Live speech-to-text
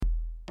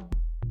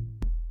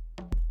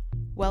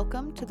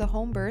Welcome to the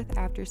Home Birth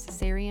After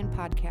Cesarean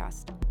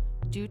podcast.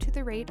 Due to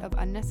the rate of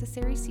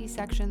unnecessary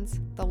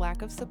C-sections, the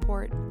lack of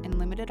support, and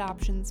limited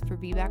options for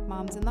VBAC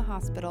moms in the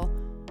hospital,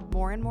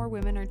 more and more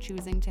women are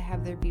choosing to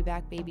have their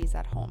VBAC babies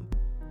at home.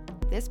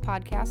 This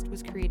podcast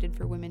was created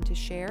for women to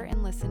share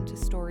and listen to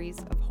stories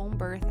of home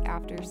birth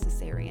after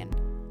cesarean.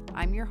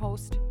 I'm your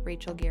host,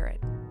 Rachel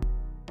Garrett.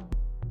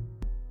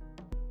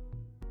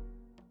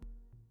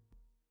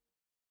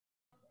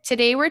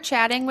 Today we're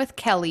chatting with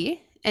Kelli,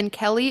 and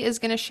Kelli is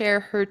going to share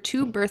her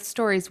two birth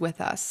stories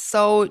with us.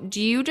 So do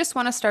you just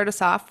want to start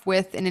us off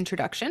with an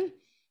introduction?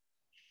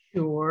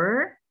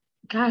 Sure.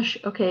 Gosh,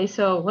 okay,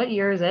 so what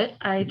year is it?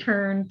 I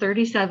turned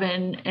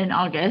 37 in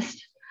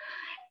August,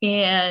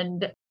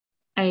 and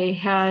I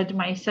had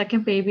my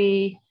second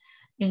baby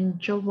in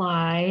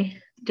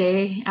July,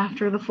 day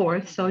after the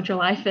 4th, so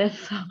July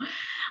 5th.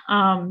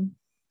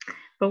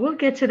 But we'll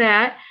get to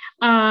that.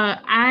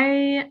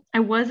 I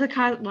was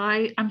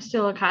I'm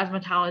still a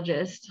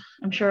cosmetologist.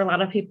 I'm sure a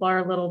lot of people are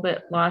a little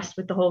bit lost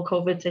with the whole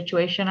COVID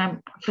situation.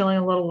 I'm feeling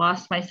a little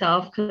lost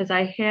myself because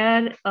I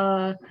had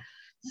a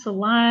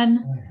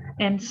salon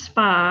and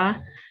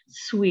spa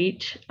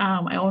suite.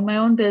 I own my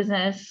own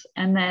business,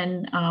 and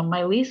then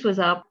my lease was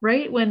up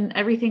right when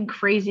everything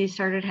crazy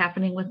started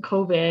happening with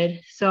COVID.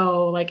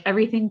 So like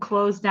everything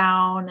closed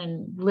down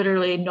and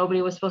literally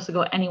nobody was supposed to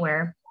go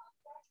anywhere.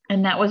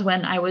 And that was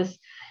when I was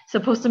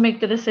supposed to make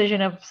the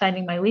decision of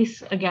signing my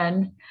lease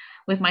again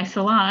with my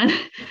salon.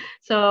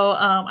 So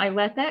I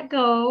let that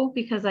go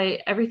because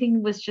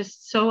everything was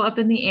just so up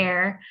in the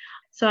air.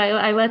 So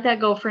I let that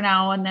go for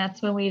now. And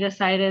that's when we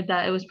decided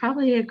that it was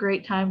probably a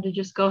great time to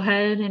just go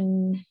ahead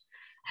and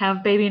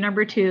have baby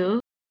number 2.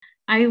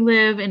 I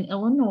live in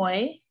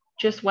Illinois,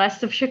 just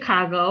west of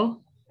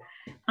Chicago.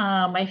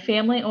 My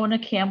family own a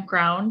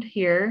campground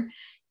here,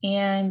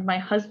 and my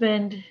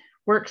husband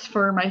works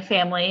for my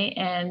family,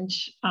 and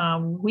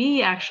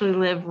we actually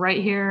live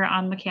right here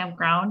on the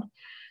campground.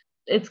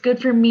 It's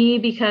good for me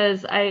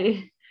because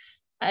I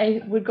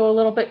would go a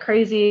little bit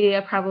crazy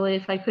probably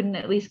if I couldn't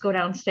at least go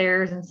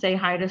downstairs and say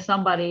hi to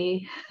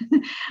somebody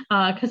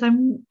because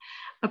I'm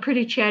a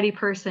pretty chatty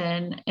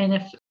person. And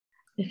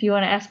if you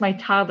want to ask my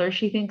toddler,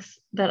 she thinks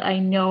that I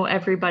know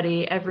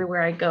everybody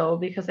everywhere I go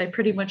because I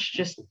pretty much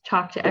just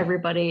talk to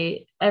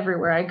everybody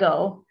everywhere I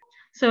go.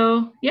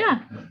 So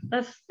yeah,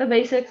 that's the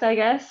basics, I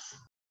guess.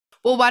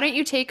 Well, why don't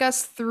you take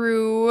us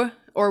through,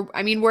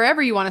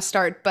 wherever you want to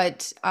start,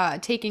 but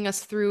taking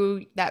us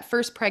through that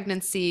first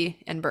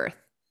pregnancy and birth.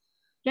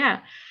 Yeah.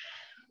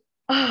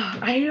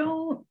 I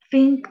don't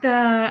think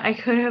that I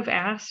could have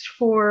asked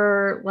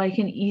for like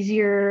an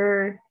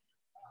easier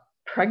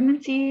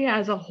pregnancy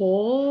as a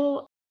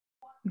whole.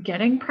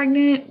 Getting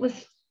pregnant was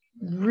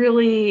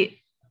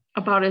really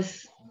about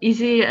as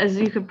easy as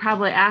you could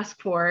probably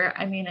ask for.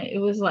 I mean, it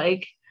was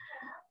like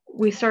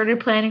we started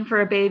planning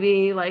for a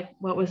baby, like,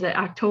 what was it,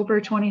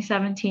 October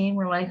 2017.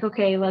 We're like,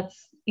 okay,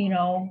 let's,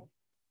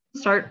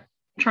 start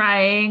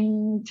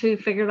trying to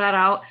figure that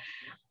out.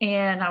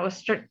 And I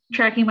was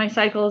tracking my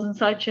cycles and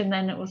such. And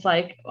then it was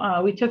like,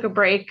 we took a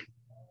break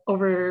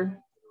over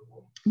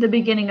the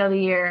beginning of the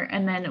year.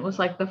 And then it was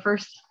like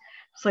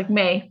it's like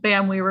May,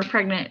 bam, we were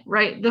pregnant,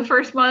 right? The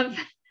first month.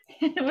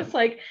 It was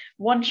like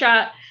one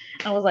shot.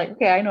 I was like,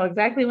 okay, I know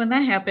exactly when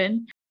that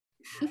happened.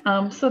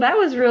 So that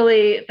was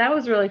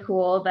really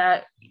cool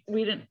that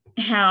we didn't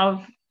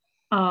have,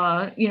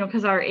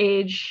 because our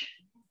age,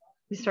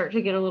 we start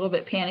to get a little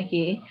bit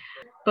panicky,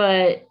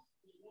 but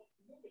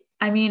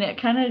I mean,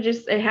 it kind of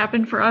it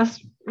happened for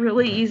us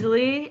really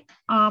easily.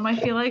 I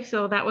feel like,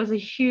 so that was a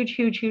huge,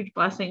 huge, huge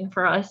blessing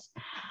for us.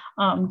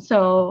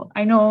 So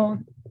I know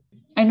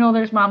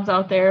there's moms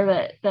out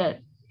there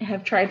that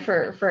have tried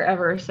for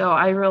forever. So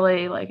I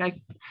really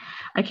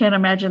I can't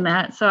imagine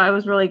that. So I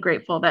was really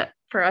grateful that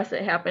for us,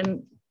 it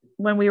happened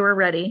when we were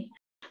ready.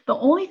 The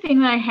only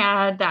thing that I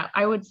had that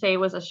I would say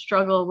was a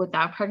struggle with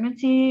that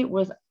pregnancy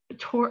was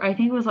I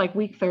think it was like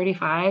week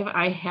 35.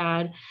 I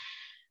had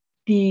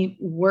the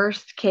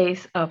worst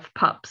case of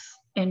PUPS.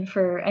 And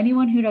for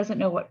anyone who doesn't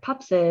know what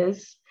PUPS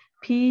is,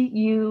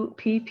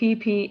 PUPPPS,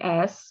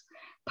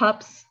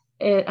 PUPS,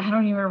 I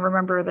don't even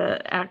remember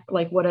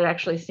what it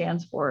actually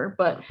stands for,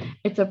 but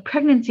it's a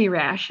pregnancy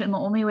rash. And the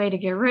only way to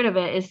get rid of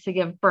it is to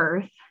give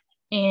birth.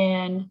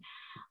 And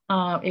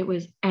it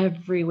was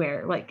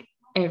everywhere, like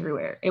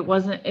everywhere. It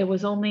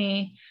was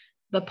only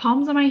the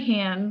palms of my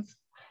hands,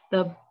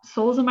 the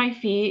soles of my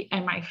feet,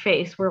 and my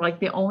face were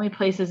like the only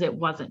places it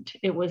wasn't.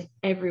 It was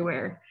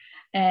everywhere.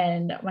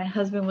 And my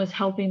husband was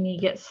helping me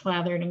get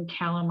slathered in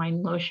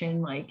calamine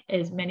lotion like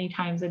as many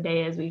times a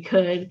day as we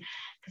could,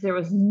 because there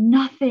was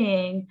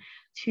nothing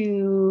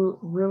to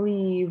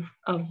relieve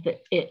of the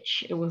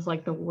itch. It was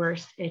like the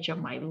worst itch of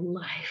my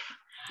life.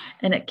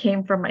 And it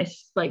came from it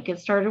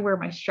started where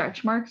my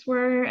stretch marks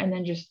were and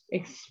then just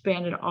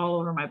expanded all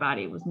over my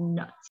body. It was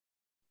nuts.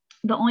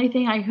 The only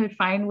thing I could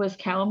find was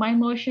calamine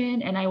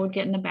lotion, and I would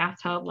get in the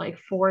bathtub like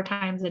 4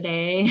 times a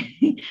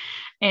day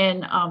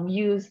and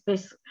use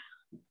this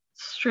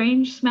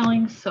strange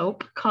smelling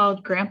soap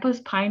called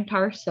Grandpa's Pine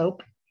Tar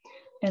Soap.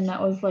 And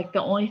that was like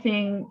the only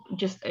thing,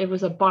 just, it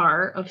was a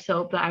bar of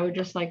soap that I would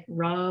just like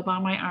rub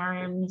on my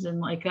arms. And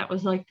like, that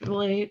was like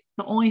really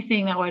the only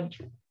thing that would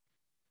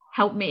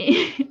help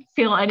me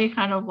feel any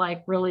kind of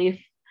like relief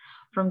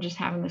from just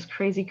having this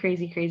crazy,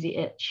 crazy, crazy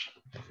itch.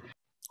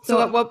 So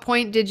at what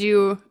point did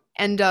you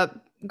end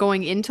up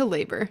going into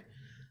labor?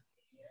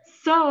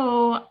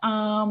 So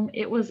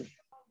it was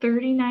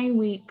 39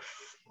 weeks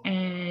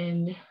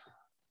and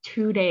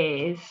 2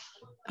 days.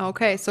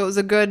 Okay, so it was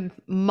a good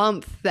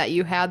month that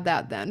you had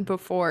that then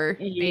before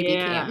baby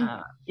came.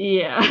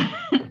 Yeah.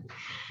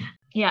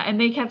 Yeah. And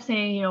they kept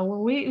saying,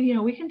 well,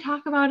 we can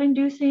talk about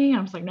inducing.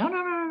 I was like,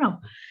 no.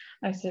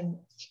 I said,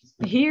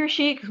 he or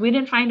she, because we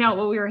didn't find out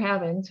what we were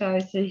having. So I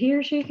said, he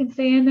or she can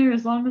stay in there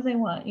as long as they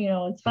want.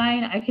 It's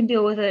fine. I can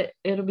deal with it.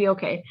 It'll be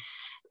okay.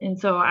 And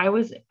so I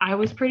was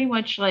pretty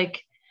much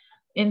like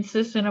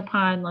insistent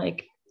upon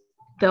like,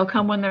 they'll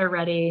come when they're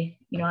ready.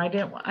 I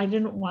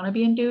didn't want to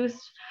be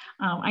induced.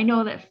 I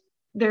know that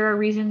there are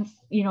reasons,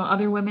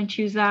 other women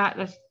choose that.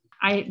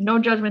 No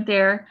judgment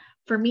there.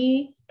 For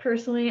me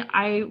personally,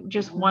 I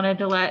just wanted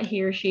to let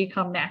he or she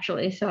come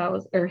naturally.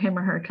 Or him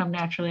or her come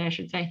naturally, I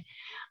should say.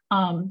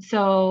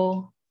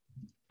 So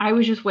I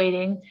was just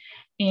waiting,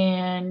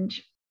 and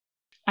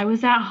I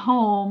was at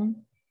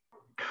home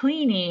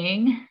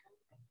cleaning,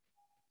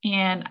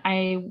 and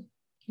I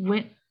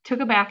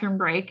took a bathroom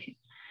break,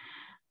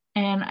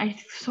 and I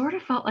sort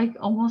of felt like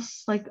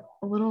almost like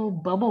a little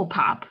bubble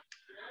pop.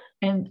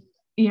 And,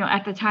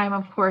 at the time,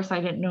 of course,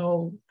 I didn't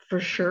know for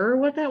sure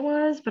what that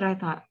was, but I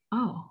thought,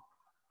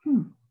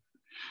 and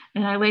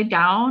I laid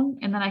down,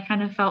 and then I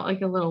kind of felt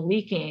like a little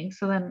leaking.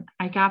 So then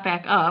I got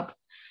back up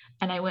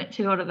and I went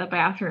to go to the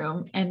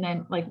bathroom. And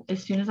then like,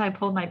 as soon as I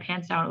pulled my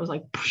pants down, it was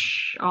like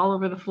all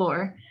over the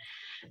floor.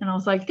 And I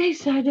was like, they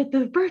said at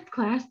the birth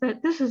class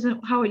that this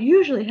isn't how it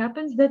usually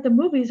happens, that the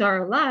movies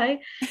are a lie.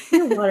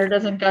 Your water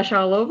doesn't gush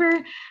all over,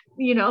 So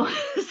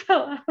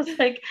I was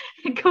like,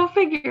 go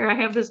figure. I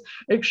have this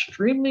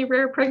extremely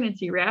rare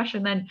pregnancy rash.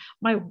 And then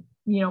my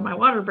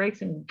water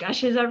breaks and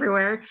gushes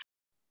everywhere.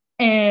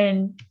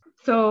 And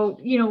so,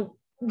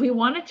 we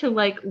wanted to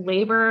like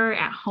labor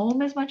at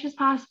home as much as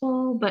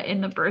possible, but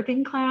in the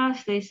birthing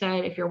class, they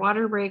said, if your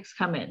water breaks,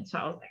 come in. So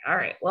I was like, all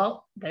right,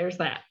 well, there's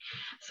that.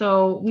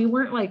 So we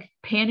weren't like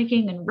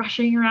panicking and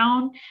rushing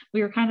around.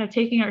 We were kind of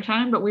taking our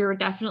time, but we were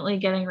definitely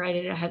getting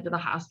ready to head to the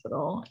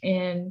hospital.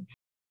 And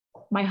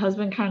my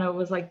husband kind of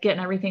was like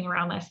getting everything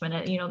around last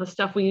minute, the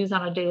stuff we use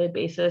on a daily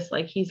basis.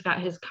 Like he's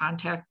got his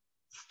contact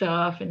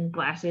stuff and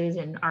glasses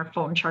and our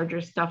phone charger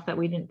stuff that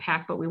we didn't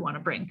pack, but we want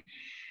to bring.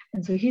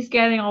 And so he's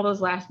getting all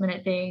those last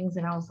minute things.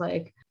 And I was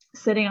like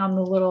sitting on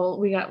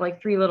we got like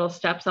 3 little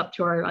steps up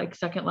to our like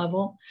second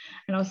level.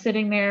 And I was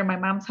sitting there, my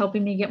mom's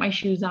helping me get my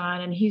shoes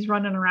on, and he's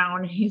running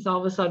around, and he's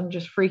all of a sudden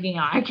just freaking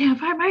out. I can't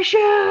find my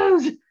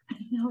shoes. And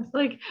I was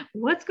like,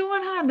 what's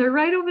going on? They're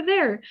right over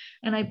there.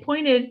 And I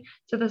pointed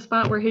to the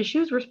spot where his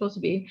shoes were supposed to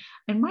be,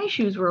 and my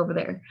shoes were over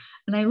there.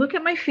 And I look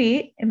at my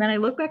feet, and then I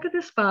look back at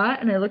the spot,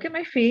 and I look at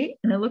my feet,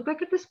 and I look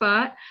back at the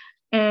spot,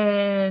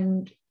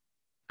 and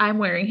I'm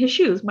wearing his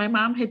shoes. My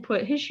mom had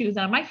put his shoes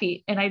on my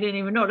feet, and I didn't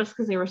even notice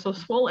because they were so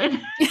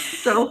swollen.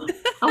 So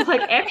I was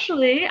like,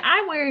 actually,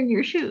 I'm wearing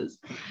your shoes.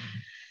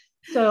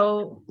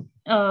 So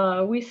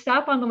we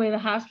stop on the way to the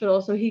hospital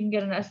so he can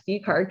get an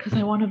SD card, because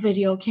I want a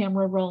video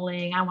camera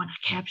rolling. I want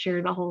to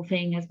capture the whole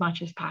thing as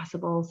much as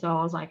possible. So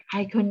I was like,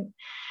 I couldn't,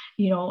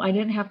 I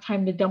didn't have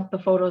time to dump the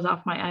photos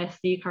off my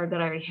SD card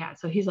that I already had.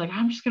 So he's like,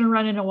 I'm just going to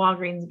run into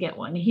Walgreens and get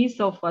one. He's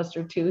so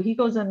flustered too. He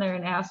goes in there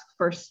and asks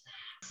for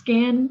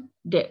Scan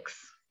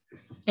Discs.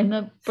 And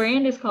the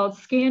brand is called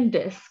Scan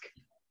Disc.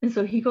 And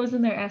so he goes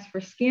in there, asks for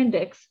Scan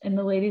Discs, and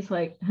the lady's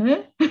like,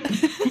 huh?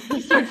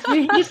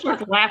 he just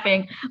starts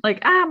laughing,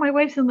 like, my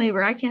wife's in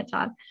labor, I can't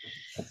talk.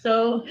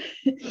 So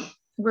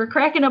we're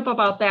cracking up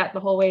about that the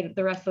whole way to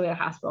the rest of the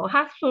hospital.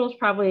 Hospital is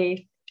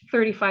probably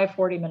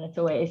 35-40 minutes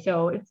away.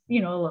 So it's, a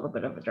little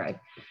bit of a drive.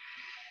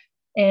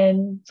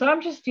 And so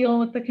I'm just dealing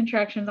with the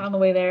contractions on the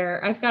way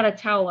there. I've got a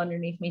towel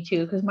underneath me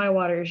too, because my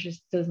water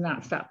just does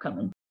not stop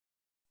coming.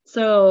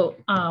 So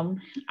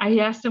I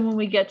asked him when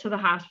we get to the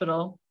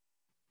hospital,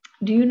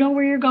 do you know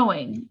where you're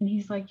going? And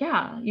he's like,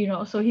 yeah,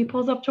 so he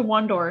pulls up to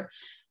one door,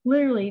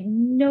 literally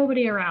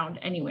nobody around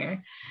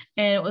anywhere.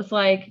 And it was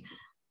like,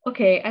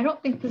 okay, I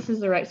don't think this is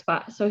the right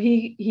spot. So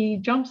he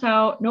jumps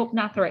out. Nope,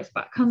 not the right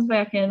spot. Comes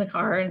back in the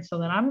car. And so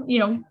then I'm,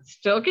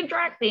 still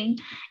contracting.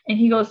 And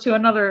he goes to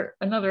another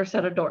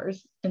set of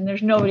doors, and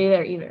there's nobody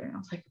there either. And I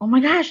was like, oh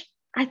my gosh,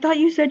 I thought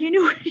you said you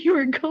knew where you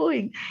were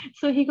going.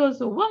 So he goes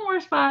to one more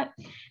spot,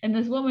 and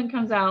this woman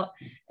comes out,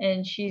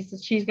 and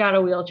she's got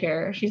a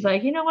wheelchair. She's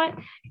like, you know what?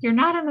 You're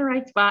not in the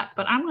right spot,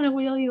 but I'm going to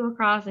wheel you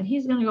across, and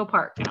he's going to go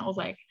park. And I was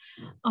like,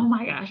 oh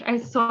my gosh. I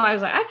was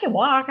like, I can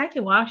walk.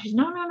 She's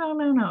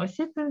no.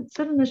 Sit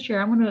in this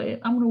chair. I'm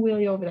going to wheel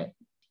you over there.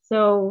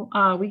 So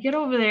we get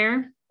over there,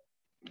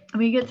 and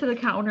we get to the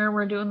counter.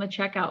 We're doing the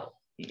check-in.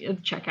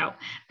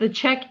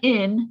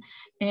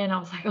 And I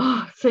was like,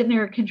 oh, sitting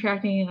there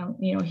contracting,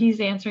 and he's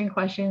answering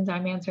questions,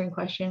 I'm answering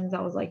questions.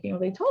 I was like,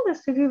 they told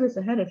us to do this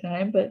ahead of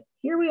time, but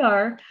here we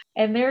are.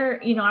 And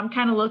they're, I'm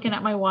kind of looking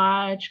at my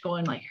watch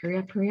going like, hurry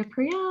up,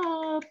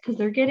 because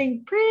they're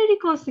getting pretty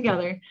close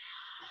together.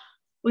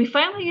 We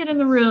finally get in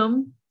the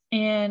room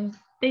and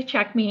they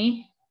check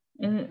me,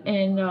 and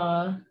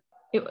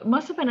it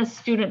must have been a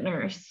student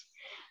nurse.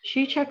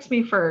 She checks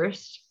me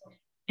first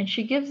and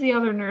she gives the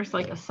other nurse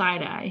like a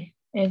side eye.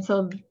 And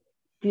so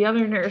the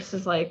other nurse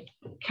is like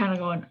kind of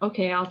going,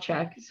 okay, I'll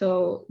check.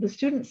 So the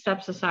student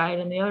steps aside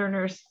and the other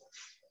nurse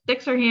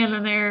sticks her hand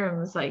in there and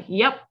was like,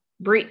 yep,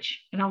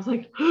 breech. And I was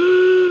like,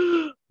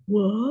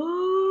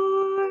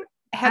 what?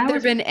 Had there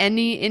been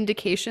any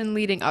indication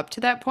leading up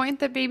to that point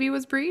that baby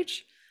was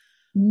breech?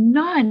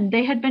 None.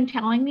 They had been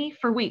telling me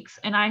for weeks,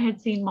 and I had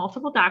seen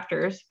multiple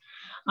doctors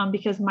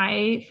because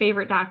my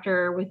favorite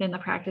doctor within the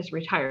practice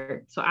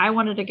retired. So I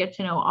wanted to get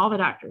to know all the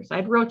doctors.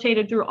 I'd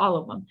rotated through all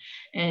of them,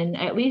 and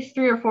at least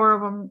 3 or 4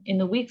 of them in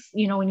the weeks,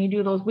 when you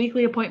do those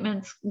weekly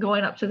appointments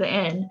going up to the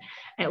end,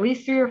 at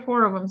least 3 or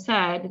 4 of them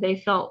said they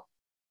felt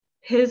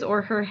his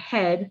or her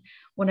head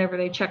whenever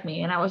they checked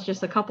me. And I was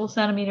just a couple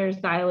centimeters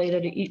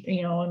dilated,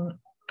 and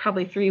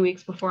probably 3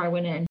 weeks before I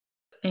went in.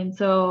 And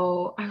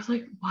so I was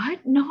like,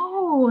 what?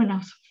 No. And I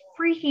was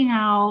freaking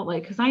out,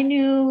 like, because I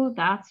knew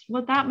that's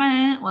what that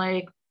meant.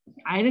 Like,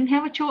 I didn't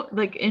have a choice.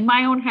 Like, in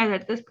my own head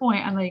at this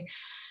point, I'm like,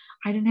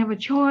 I didn't have a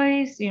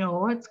choice.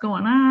 What's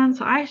going on?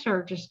 So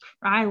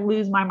I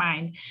lose my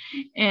mind.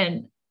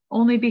 And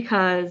only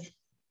because,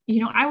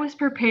 I was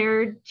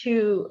prepared,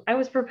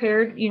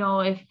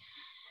 if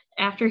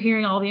after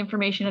hearing all the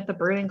information at the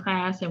birthing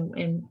class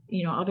and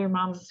other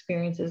moms'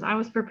 experiences, I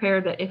was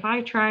prepared that if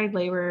I tried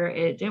labor,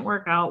 it didn't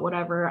work out,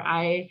 whatever,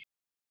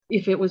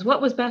 if it was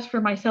what was best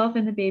for myself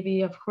and the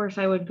baby, of course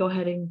I would go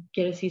ahead and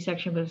get a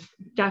C-section, but it's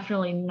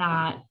definitely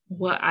not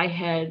what I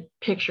had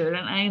pictured.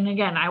 And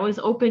again, I was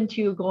open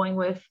to going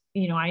with,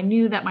 I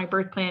knew that my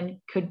birth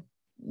plan could,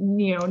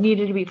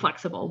 needed to be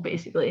flexible,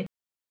 basically.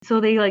 So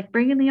they like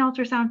bring in the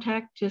ultrasound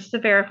tech just to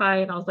verify.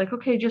 And I was like,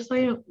 okay, just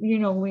so we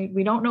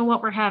don't know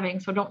what we're having.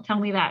 So don't tell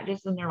me that.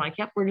 And they're like,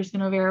 yep, we're just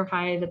going to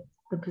verify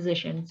the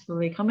position. So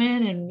they come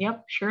in and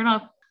yep, sure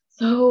enough.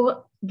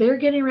 So they're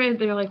getting ready.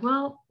 They're like,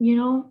 well,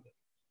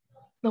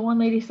 the one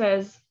lady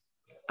says,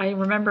 I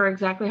remember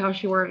exactly how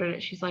she worded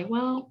it. She's like,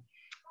 well,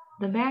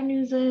 the bad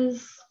news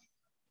is,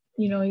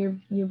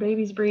 your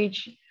baby's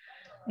breech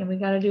and we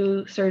got to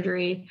do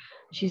surgery.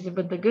 She said,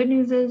 but the good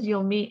news is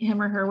you'll meet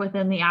him or her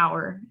within the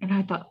hour. And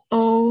I thought,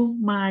 oh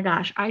my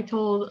gosh, I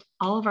told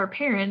all of our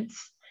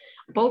parents,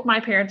 both my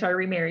parents are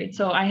remarried.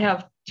 So I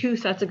have 2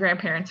 sets of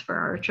grandparents for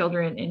our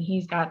children, and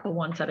he's got the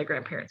 1 set of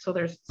grandparents. So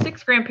there's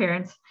 6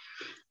 grandparents.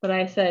 But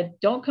I said,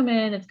 don't come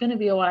in. It's going to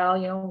be a while,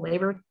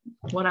 labor,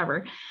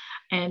 whatever.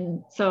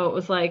 And so it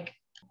was like,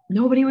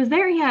 nobody was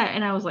there yet.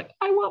 And I was like,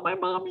 I want my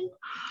mommy.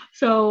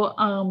 So,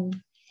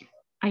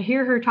 I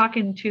hear her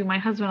talking to my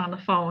husband on the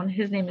phone.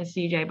 His name is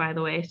CJ, by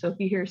the way. So if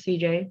you hear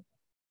CJ,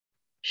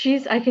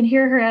 I can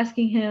hear her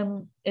asking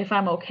him if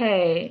I'm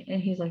okay.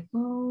 And he's like,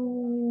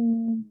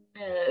 oh,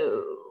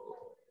 no.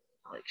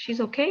 Like,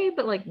 she's okay,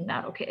 but like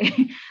not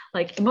okay.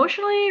 Like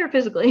emotionally or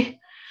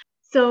physically.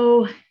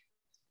 So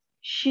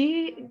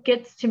she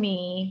gets to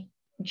me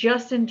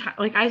just in time.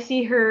 Like, I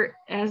see her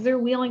as they're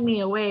wheeling me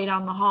away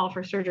down the hall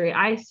for surgery.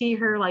 I see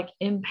her like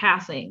in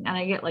passing, and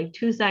I get like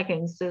 2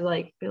 seconds to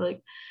like be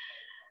like,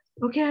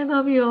 okay, I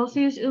love you. I'll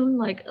see you soon.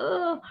 Like,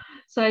 oh.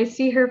 So I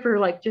see her for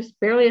like just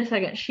barely a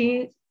second.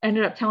 She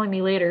ended up telling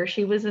me later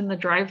she was in the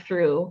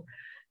drive-through,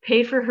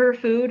 paid for her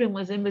food, and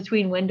was in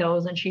between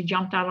windows, and she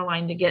jumped out of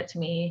line to get to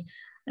me.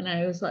 And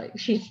I was like,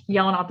 she's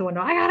yelling out the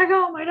window, I gotta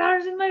go. My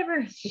daughter's in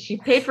labor. So she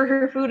paid for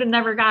her food and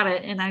never got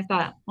it. And I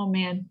thought, oh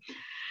man.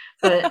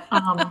 But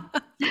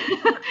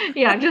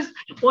yeah, just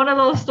one of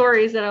those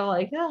stories that I'm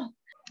like, yeah.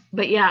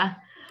 But yeah.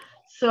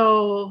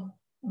 So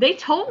they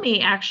told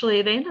me,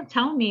 actually, they ended up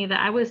telling me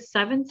that I was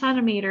 7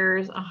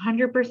 centimeters,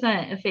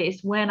 100%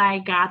 effaced when I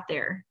got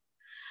there.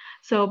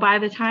 So by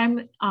the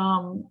time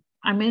I'm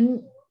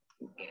in,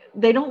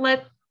 they don't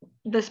let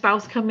the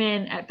spouse come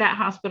in at that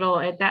hospital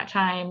at that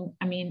time.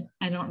 I mean,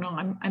 I don't know.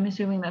 I'm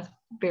assuming that's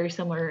very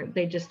similar.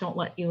 They just don't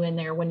let you in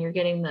there when you're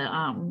getting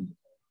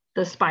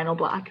the spinal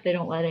block. They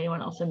don't let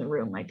anyone else in the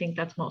room. I think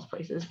that's most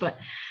places. But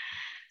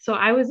so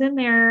I was in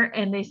there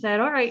and they said,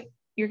 all right,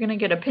 you're going to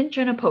get a pinch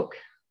and a poke.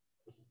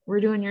 We're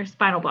doing your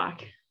spinal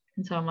block.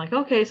 And so I'm like,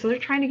 okay, so they're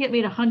trying to get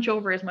me to hunch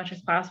over as much as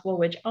possible,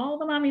 which all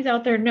the mommies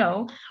out there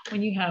know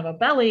when you have a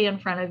belly in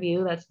front of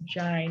you that's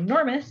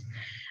ginormous.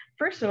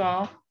 First of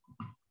all,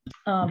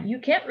 you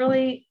can't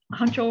really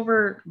hunch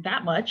over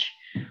that much.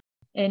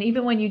 And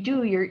even when you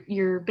do,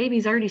 your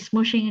baby's already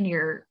smushing in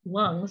your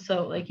lungs.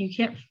 So like you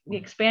can't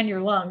expand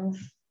your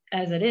lungs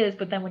as it is,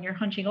 but then when you're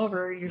hunching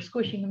over, you're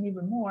squishing them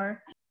even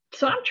more.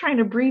 So I'm trying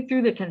to breathe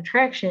through the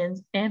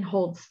contractions and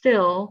hold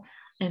still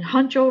and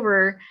hunch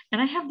over.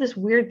 And I have this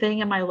weird thing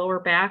in my lower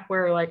back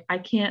where like I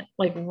can't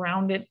like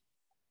round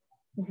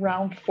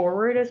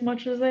forward as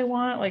much as I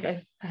want. Like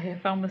I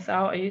found this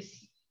out.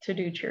 to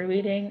do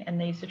cheerleading, and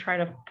they used to try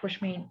to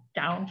push me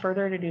down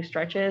further to do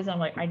stretches. I'm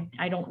like,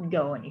 I don't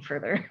go any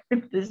further.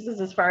 This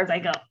is as far as I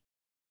go.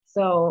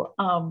 So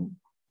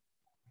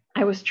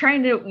I was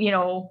trying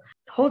to,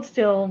 hold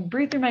still,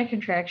 breathe through my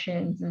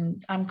contractions,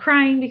 and I'm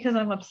crying because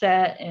I'm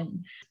upset.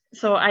 And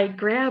so I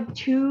grabbed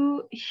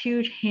 2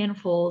 huge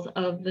handfuls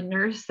of the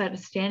nurse that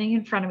is standing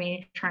in front of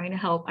me trying to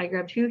help. I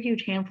grabbed 2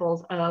 huge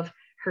handfuls of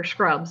her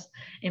scrubs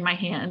in my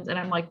hands, and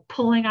I'm like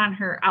pulling on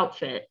her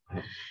outfit.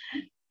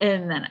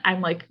 And then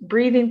I'm like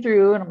breathing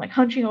through, and I'm like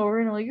hunching over,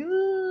 and I'm like,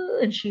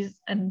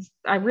 and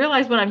I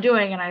realize what I'm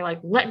doing, and I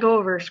like let go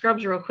of her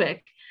scrubs real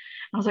quick.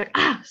 I was like,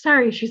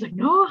 sorry. She's like,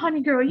 no,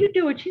 honey girl, you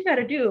do what you got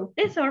to do.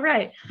 It's all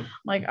right. I'm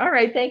like, all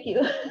right, thank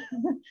you.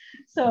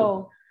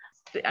 So,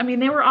 I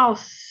mean, they were all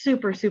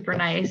super, super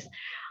nice.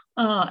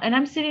 And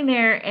I'm sitting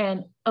there,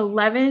 and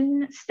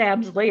 11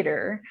 stabs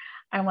later,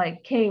 I'm like,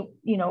 okay,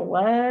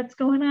 what's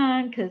going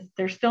on? Because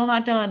they're still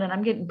not done, and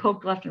I'm getting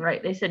poked left and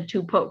right. They said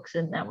 2 pokes,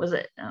 and that was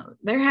it.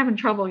 They're having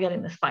trouble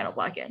getting the spinal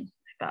block in.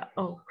 I thought,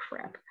 oh,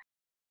 crap.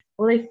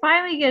 Well, they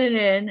finally get it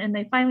in, and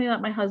they finally let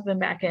my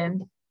husband back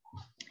in.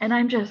 And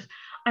I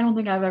don't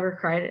think I've ever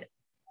cried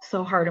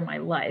so hard in my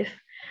life.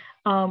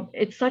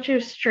 It's such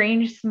a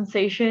strange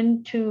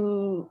sensation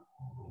to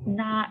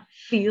not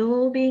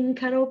feel being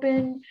cut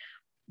open,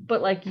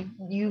 but like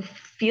you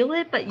feel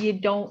it, but you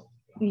don't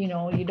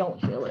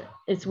feel it.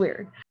 It's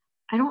weird.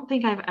 I don't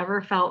think I've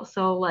ever felt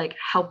so like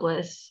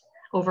helpless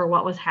over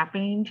what was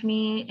happening to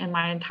me in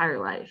my entire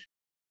life.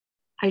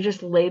 I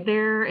just laid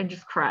there and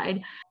just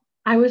cried.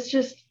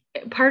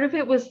 Part of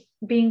it was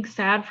being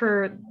sad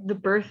for the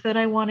birth that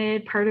I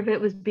wanted. Part of it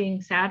was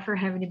being sad for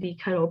having to be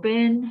cut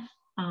open,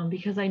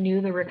 because I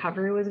knew the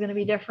recovery was going to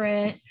be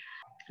different.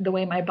 The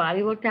way my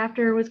body looked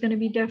after was going to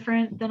be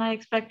different than I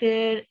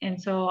expected.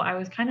 And so I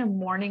was kind of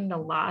mourning the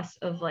loss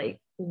of like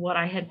what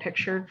I had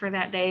pictured for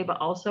that day, but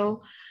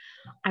also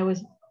I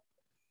was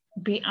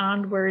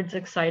beyond words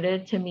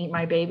excited to meet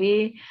my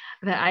baby,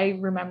 that I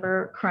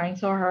remember crying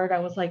so hard. I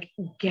was like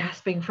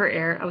gasping for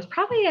air. I was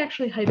probably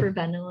actually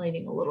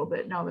hyperventilating a little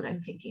bit now that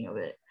I'm thinking of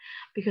it,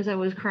 because I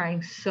was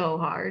crying so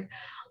hard.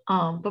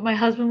 But my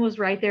husband was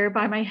right there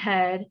by my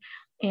head,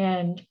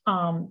 and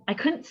I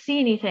couldn't see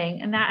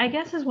anything. And that, I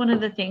guess, is one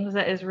of the things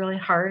that is really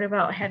hard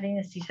about having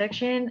a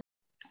C-section.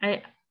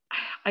 It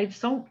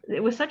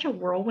was such a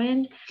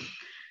whirlwind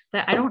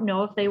that I don't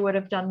know if they would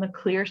have done the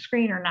clear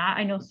screen or not.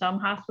 I know some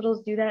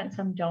hospitals do that and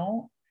some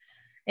don't.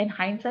 In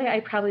hindsight, I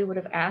probably would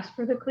have asked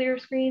for the clear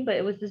screen, but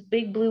it was this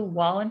big blue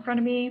wall in front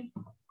of me.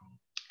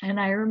 And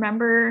I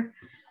remember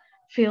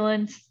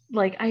feeling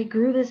like I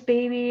grew this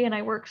baby and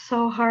I worked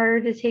so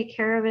hard to take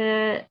care of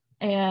it.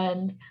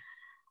 And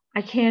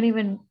I can't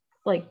even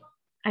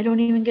I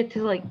don't even get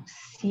to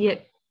see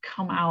it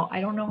come out.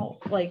 I don't know,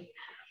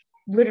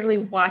 literally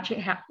watch it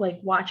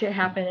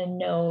happen and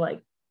know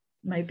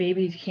my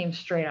baby came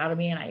straight out of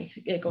me and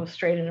it goes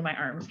straight into my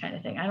arms kind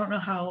of thing. I don't know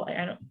how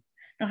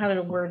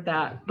to word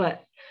that,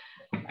 but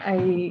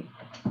I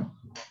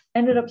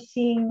ended up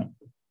seeing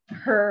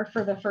her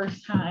for the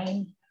first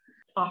time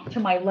off to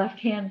my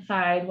left-hand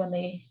side when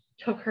they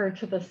took her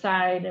to the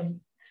side, and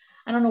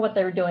I don't know what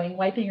they were doing,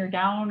 wiping her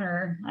down,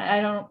 or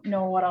I don't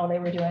know what all they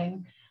were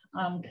doing,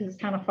 because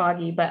it's kind of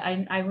foggy, but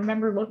I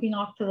remember looking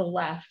off to the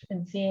left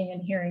and seeing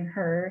and hearing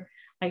her.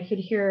 I could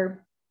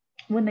hear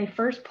when they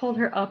first pulled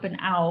her up and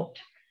out,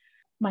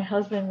 my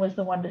husband was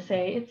the one to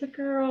say, "It's a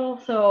girl."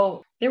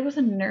 So there was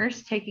a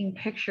nurse taking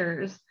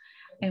pictures,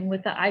 and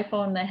with the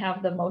iPhone, they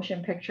have the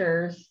motion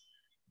pictures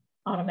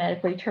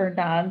automatically turned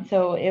on.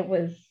 So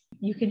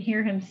you can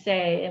hear him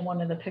say in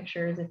one of the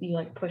pictures, if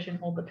you push and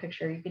hold the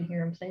picture, you can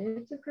hear him say,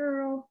 "It's a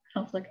girl."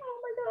 I was like,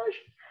 oh my gosh,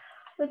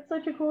 that's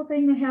such a cool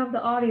thing to have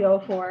the audio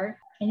for.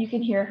 And you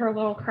can hear her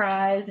little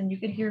cries, and you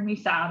can hear me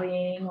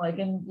sobbing,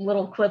 in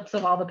little clips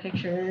of all the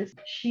pictures.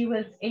 She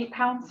was 8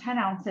 pounds, 10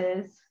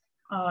 ounces.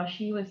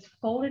 She was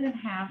folded in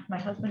half. My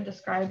husband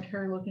described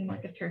her looking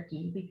like a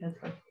turkey because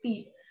her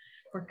feet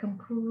were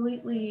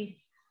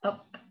completely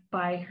up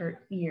by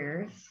her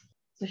ears.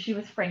 So she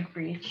was Frank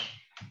Breech,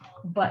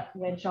 butt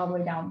wedged all the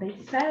way down.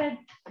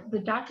 The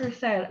doctor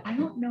said, I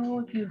don't know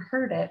if you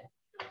heard it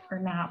or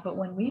not, but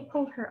when we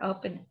pulled her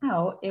up and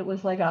out, it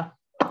was like a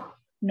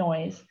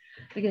noise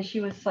because she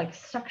was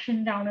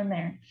suctioned down in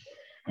there.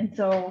 And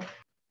so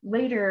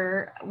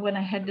later, when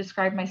I had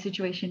described my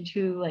situation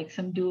to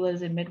some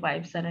doulas and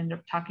midwives that I ended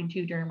up talking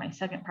to during my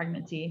second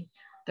pregnancy,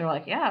 they're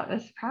like, yeah,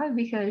 that's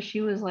probably because she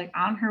was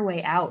on her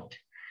way out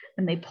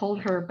and they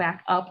pulled her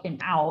back up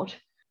and out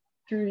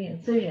through the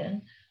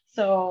incision.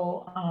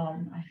 So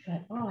I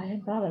said, oh, I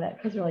hadn't thought of that,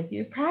 because they're like,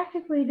 you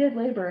practically did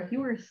labor. If you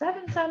were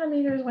 7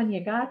 centimeters when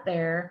you got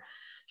there,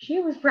 she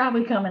was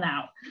probably coming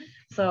out.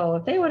 So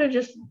if they would have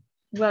just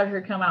let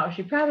her come out,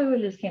 she probably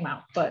would have just came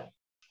out. But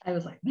I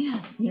was like,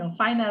 man,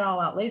 find that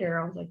all out later.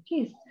 I was like,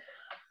 geez.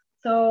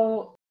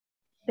 So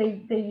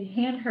they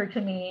hand her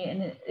to me,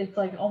 and it's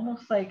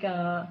almost like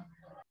an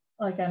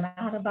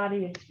out of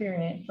body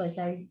experience.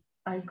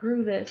 I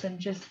grew this, and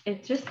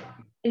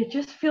it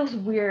just feels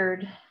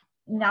weird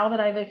now that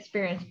I've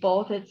experienced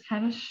both, it's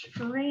kind of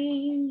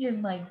strange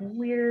and like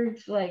weird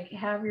to like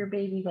have your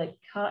baby like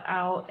cut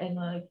out and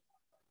like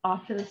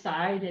off to the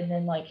side and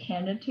then like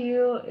handed to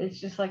you. It's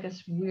just like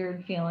this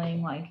weird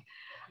feeling. Like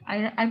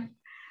I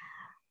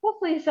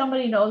hopefully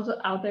somebody knows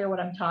out there what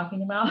I'm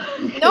talking about.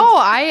 No,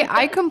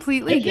 I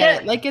completely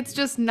get it. Like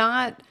it's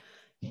not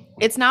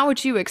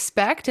what you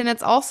expect, and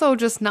it's also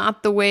just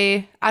not the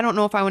way, I don't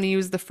know if I want to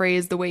use the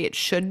phrase the way it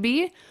should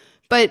be,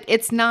 but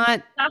it's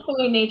not not the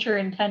way nature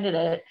intended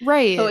it. So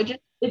right.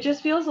 it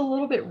just feels a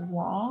little bit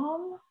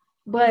wrong,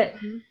 but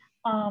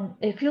Mhm.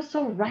 it feels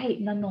so right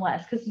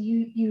nonetheless, because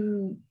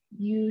you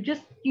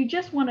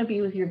just want to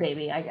be with your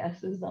baby, I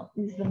guess is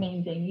the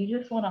main thing. You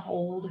just want to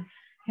hold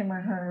him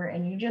or her,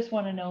 and you just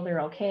want to know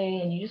they're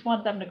okay, and you just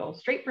want them to go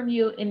straight from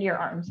you into your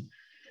arms.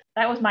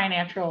 That was my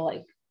natural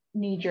like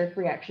knee-jerk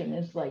reaction,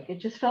 is like it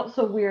just felt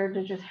so weird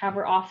to just have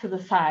her off to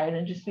the side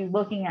and just be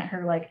looking at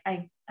her like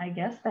I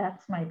guess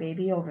that's my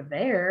baby over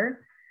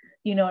there.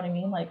 You know what I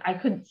mean? Like I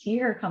couldn't see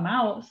her come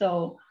out,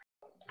 so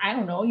I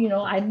don't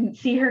know, I didn't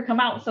see her come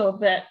out, so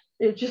that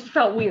it just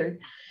felt weird.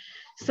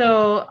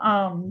 So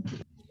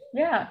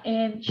yeah,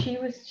 and she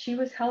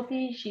was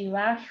healthy. She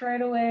laughed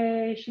right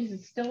away.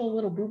 She's still a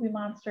little booby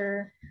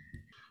monster.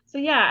 So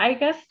yeah, I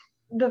guess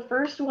the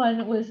first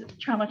one was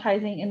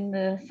traumatizing in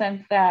the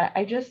sense that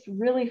I just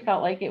really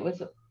felt like it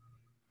was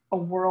a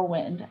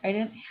whirlwind. I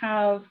didn't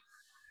have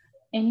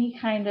any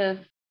kind of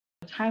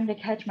time to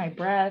catch my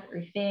breath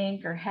or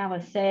think or have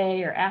a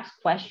say or ask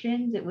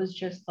questions. It was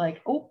just like,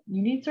 oh,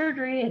 you need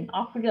surgery and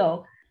off we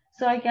go.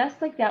 So I guess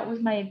like that was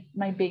my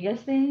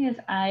biggest thing is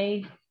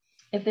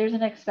if there's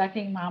an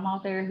expecting mom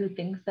out there who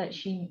thinks that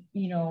she,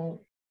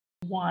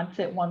 wants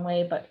it one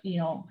way, but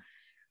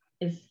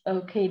is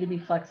okay to be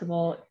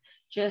flexible,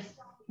 just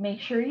make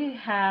sure you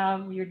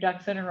have your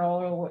ducks in a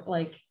row,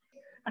 like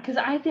because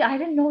I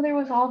didn't know there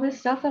was all this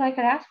stuff that I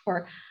could ask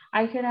for.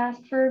 I could ask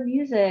for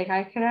music.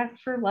 I could ask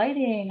for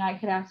lighting. I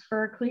could ask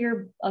for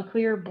a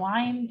clear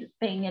blind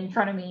thing in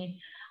front of me.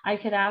 I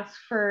could ask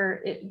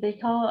for it.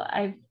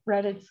 I've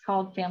read it's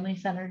called family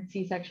centered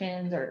C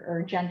sections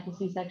or gentle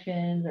C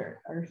sections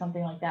or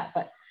something like that.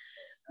 But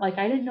like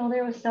I didn't know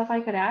there was stuff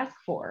I could ask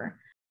for.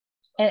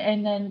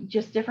 And then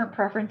just different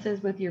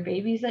preferences with your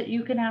babies that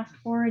you can ask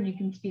for and you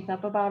can speak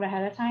up about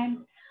ahead of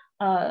time.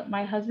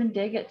 My husband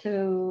did get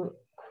to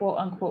quote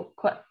unquote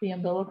cut the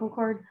umbilical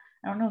cord.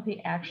 I don't know if he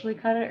actually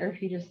cut it or if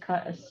he just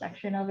cut a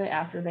section of it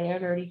after they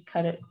had already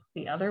cut it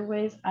the other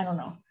ways. I don't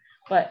know.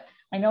 But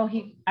I know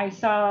I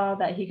saw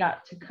that he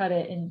got to cut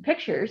it in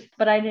pictures,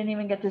 but I didn't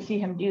even get to see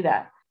him do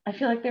that. I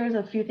feel like there was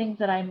a few things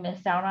that I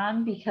missed out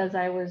on because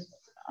I was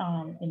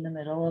in the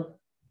middle of,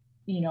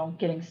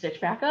 getting stitched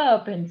back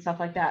up and stuff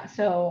like that.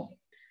 So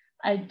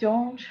I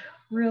don't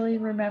really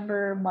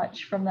remember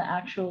much from the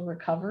actual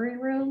recovery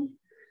room.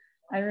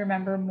 I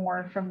remember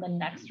more from the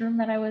next room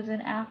that I was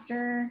in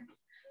after.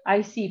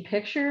 I see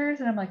pictures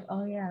and I'm like,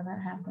 oh yeah, that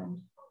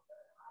happened.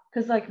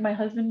 Because like my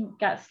husband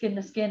got skin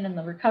to skin in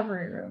the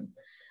recovery room.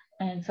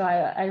 And so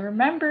I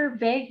remember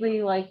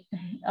vaguely like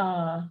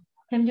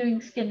him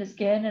doing skin to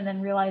skin and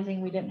then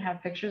realizing we didn't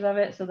have pictures of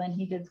it. So then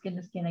he did skin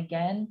to skin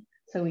again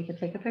so we could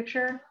take a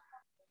picture.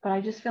 But I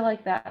just feel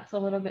like that's a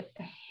little bit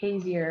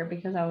hazier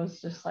because I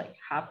was just like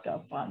hopped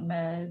up on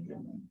meds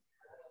and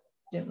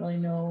didn't really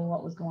know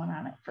what was going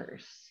on at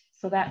first.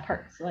 So that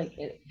part's like,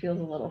 it feels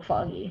a little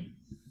foggy.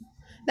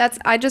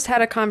 I just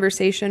had a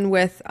conversation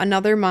with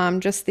another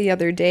mom just the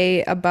other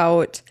day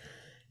about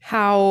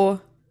how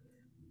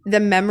the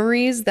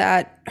memories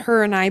that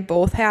her and I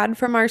both had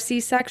from our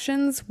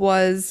C-sections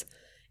was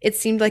it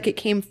seemed like it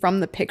came from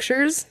the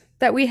pictures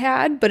that we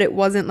had, but it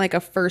wasn't like a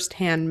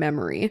firsthand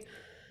memory,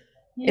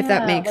 if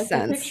that Yeah, makes like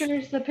sense.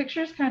 the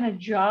pictures kind of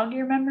jog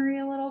your memory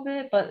a little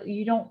bit, but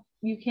you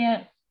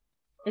can't,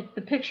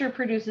 the picture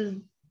produces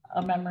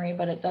a memory,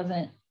 but it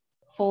doesn't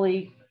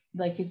fully,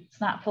 like, it's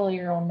not fully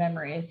your own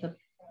memory. It's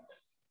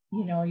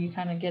you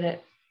kind of get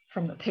it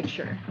from the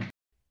picture.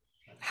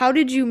 How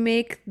did you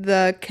make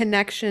the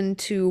connection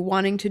to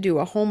wanting to do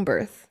a home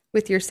birth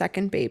with your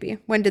second baby?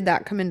 When did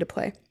that come into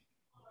play?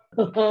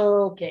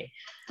 Okay.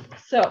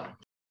 So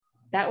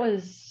that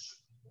was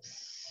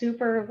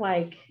super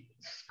like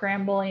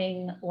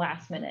scrambling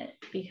last minute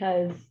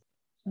because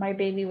my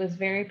baby was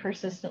very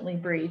persistently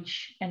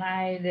breech and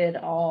I did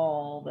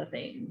all the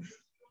things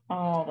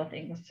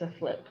to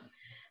flip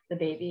the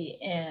baby,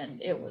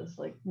 and it was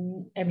like,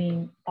 I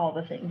mean, all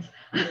the things.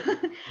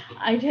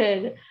 I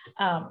did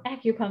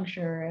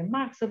acupuncture and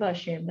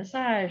moxibustion,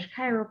 massage,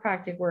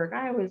 chiropractic work.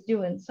 I was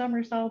doing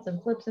somersaults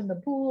and flips in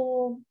the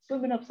pool,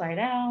 swimming upside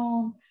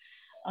down,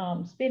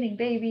 spinning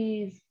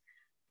babies,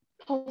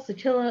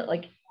 pulsatilla,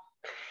 like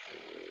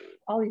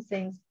all these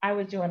things. I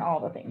was doing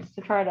all the things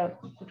to try to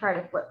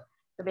flip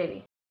the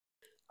baby.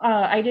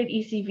 I did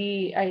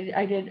ECV.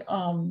 I did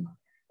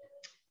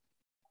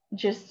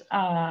just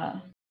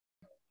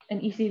an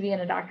ECV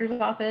in a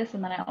doctor's office,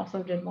 and then I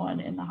also did one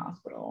in the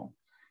hospital.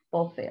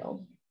 Both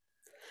failed.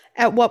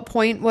 At what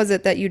point was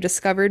it that you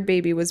discovered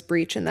baby was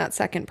breech in that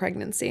second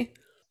pregnancy?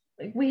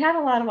 We had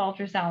a lot of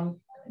ultrasound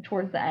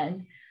towards the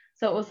end.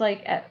 So it was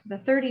like at the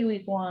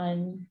 30-week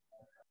one,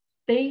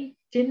 they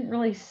didn't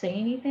really say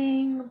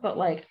anything, but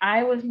like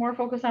I was more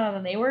focused on it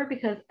than they were,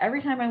 because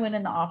every time I went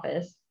in the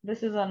office,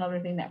 this is another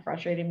thing that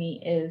frustrated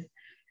me, is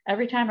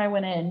every time I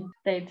went in,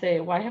 they'd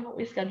say, why haven't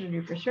we scheduled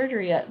you for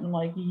surgery yet? And I'm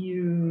like,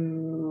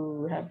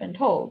 you have been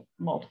told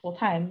multiple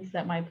times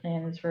that my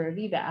plan is for a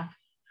VBAC.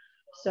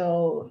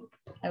 So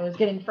I was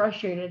getting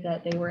frustrated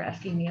that they were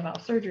asking me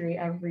about surgery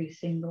every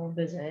single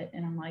visit.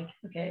 And I'm like,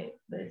 okay,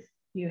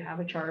 you have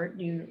a chart.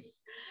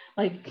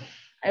 Like,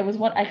 I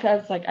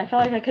felt like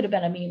I could have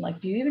been a meme.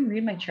 Like, do you even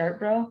read my chart,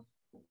 bro?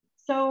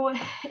 So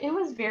it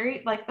was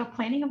very, like, the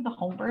planning of the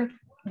home birth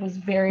was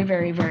very,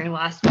 very, very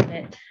last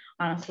minute,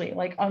 honestly,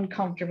 like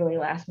uncomfortably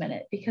last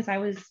minute, because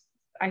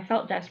I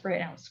felt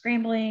desperate and I was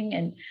scrambling.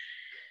 And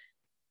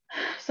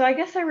so I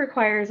guess that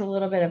requires a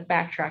little bit of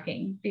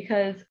backtracking,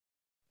 because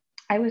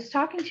I was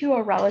talking to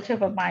a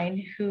relative of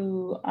mine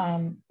who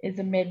is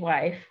a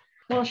midwife.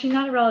 Well, she's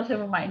not a relative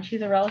of mine.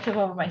 She's a relative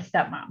of my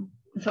stepmom.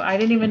 So I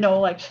didn't even know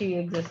like she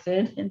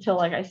existed until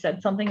like I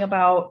said something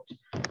about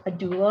a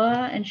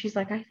doula. And she's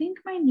like, I think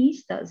my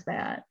niece does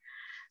that.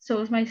 So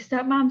it was my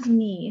stepmom's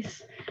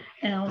niece.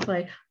 And I was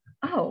like,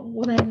 oh,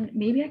 well then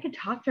maybe I could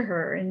talk to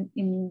her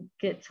and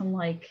get some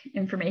like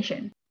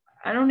information.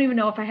 I don't even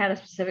know if I had a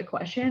specific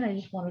question. I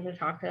just wanted to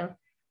talk to her,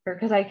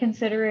 because I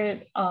consider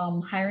it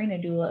hiring a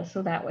doula.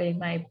 So that way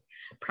my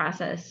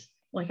process,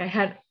 like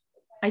I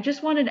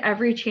just wanted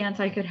every chance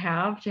I could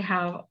have to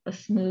have a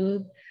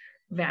smooth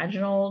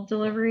vaginal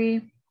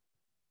delivery.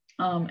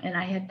 And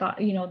I had thought,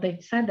 they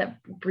said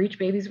that breech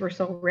babies were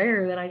so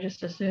rare that I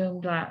just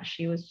assumed that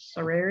she was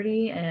a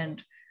rarity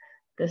and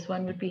this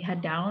one would be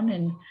head down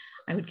and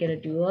I would get a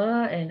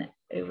doula and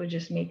it would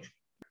just make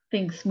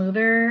things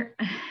smoother.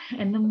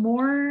 And the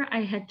more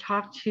I had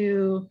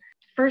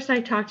first I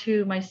talked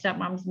to my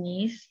stepmom's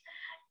niece,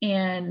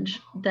 and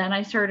then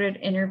I started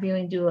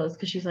interviewing doulas,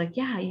 because she's like,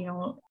 yeah,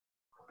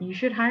 you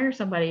should hire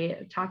somebody,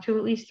 talk to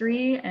at least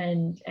 3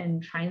 and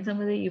find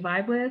somebody that you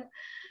vibe with.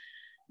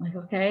 I'm like,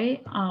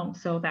 okay.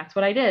 So that's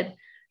what I did.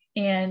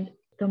 And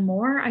the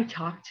more I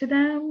talked to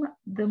them,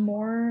 the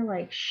more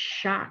like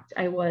shocked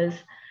I was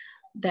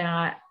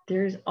that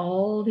there's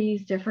all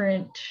these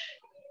different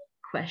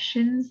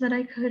questions that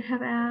I could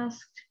have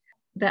asked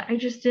that I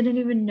just didn't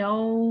even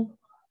know.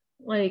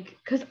 Like,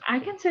 because I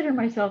consider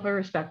myself a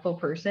respectful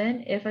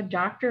person. If a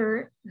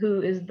doctor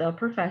who is the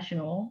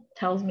professional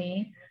tells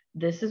me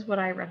this is what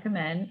I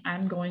recommend,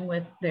 I'm going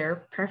with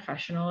their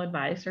professional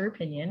advice or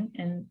opinion.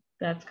 And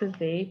that's because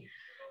they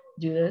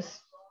do this,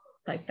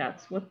 like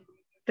that's what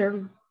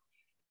their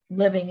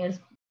living is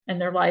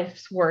and their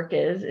life's work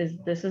is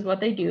this is what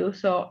they do.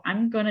 So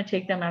I'm going to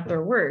take them at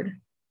their word.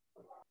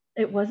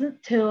 It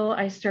wasn't till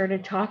I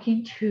started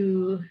talking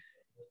to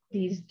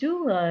these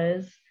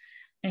doulas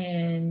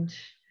and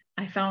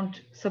I found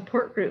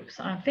support groups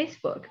on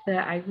Facebook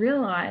that I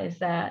realized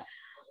that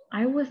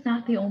I was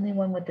not the only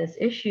one with this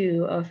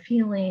issue of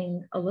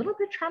feeling a little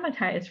bit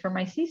traumatized from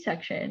my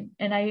C-section.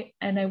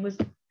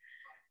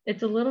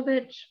 It's a little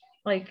bit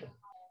like,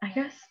 I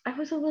guess I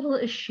was a little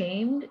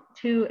ashamed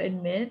to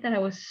admit that I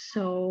was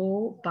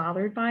so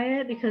bothered by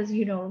it, because,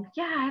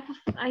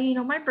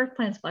 my birth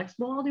plan's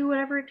flexible. I'll do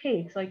whatever it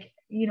takes. Like,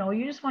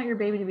 you just want your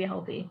baby to be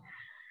healthy.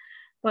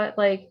 But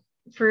like,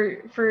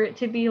 for it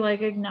to be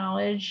like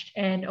acknowledged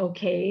and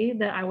okay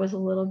that I was a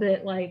little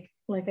bit like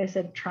I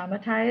said,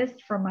 traumatized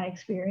from my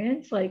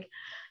experience, like,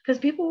 because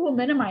people will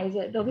minimize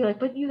it. They'll be like,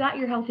 but you got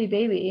your healthy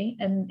baby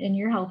and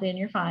you're healthy and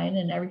you're fine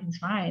and everything's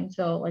fine.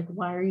 So like,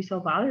 why are you so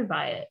bothered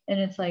by it? And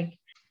it's like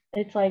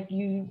they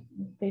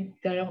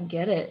don't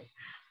get it.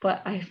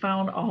 But I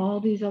found all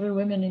these other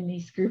women in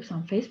these groups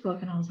on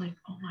Facebook and I was like,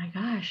 oh my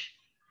gosh,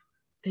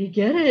 they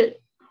get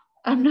it.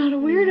 I'm not a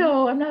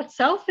weirdo. I'm not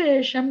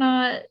selfish. I'm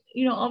not,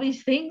 all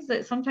these things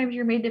that sometimes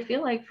you're made to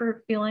feel like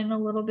for feeling a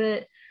little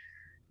bit,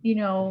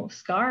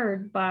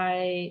 scarred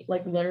by,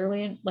 like,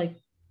 literally, like,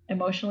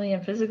 emotionally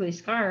and physically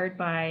scarred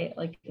by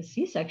like a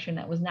C-section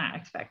that was not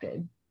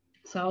expected.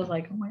 So I was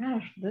like, oh my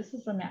gosh, this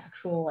is an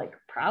actual like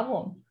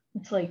problem.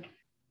 It's like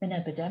an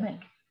epidemic.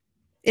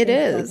 It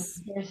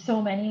is. There's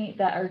so many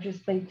that are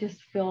just, they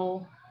just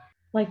feel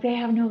like they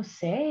have no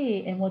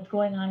say in what's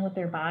going on with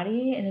their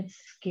body, and it's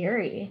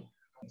scary.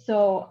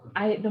 So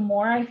the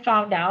more I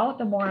found out,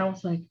 the more I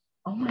was like,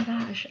 oh my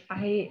gosh,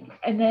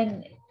 and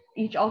then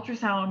each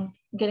ultrasound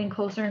getting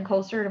closer and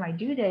closer to my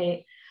due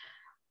date,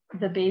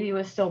 the baby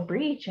was still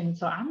breech. And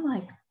so I'm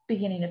like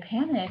beginning to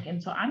panic.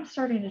 And so I'm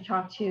starting to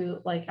talk to,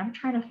 like, I'm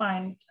trying to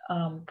find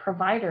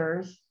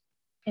providers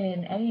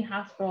in any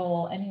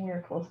hospital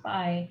anywhere close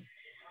by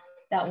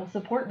that will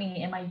support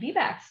me in my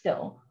VBAC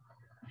still.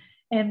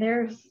 And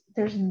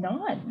there's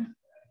none.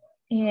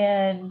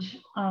 And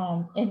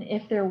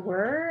if there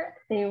were,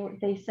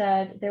 they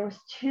said there was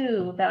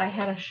 2 that I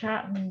had a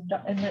shot in,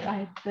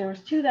 there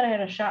was 2 that I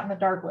had a shot in the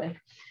dark with.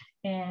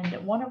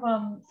 And one of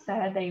them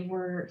said they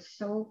were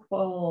so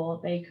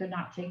full, they could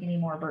not take any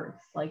more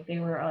births. Like, they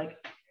were like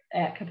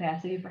at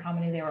capacity for how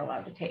many they were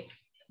allowed to take.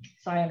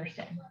 So I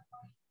understand.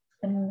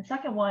 And then the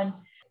second one,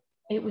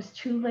 it was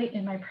too late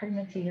in my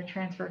pregnancy to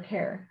transfer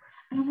care.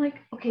 And I'm like,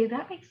 okay,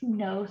 that makes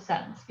no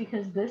sense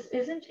because this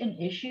isn't an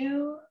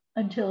issue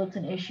until it's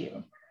an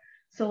issue.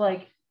 So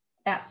like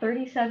at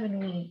 37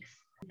 weeks,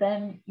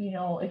 then,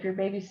 if your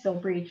baby's still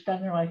breached,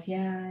 then they're like,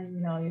 yeah,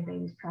 your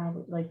baby's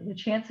probably like the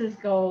chances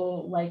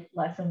go like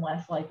less and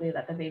less likely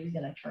that the baby's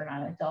going to turn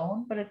on its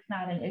own, but it's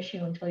not an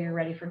issue until you're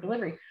ready for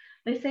delivery.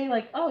 They say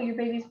like, oh, your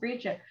baby's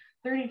breached at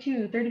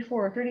 32,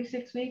 34,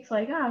 36 weeks.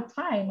 Like, it's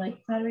fine. Like,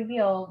 it's not a big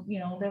deal.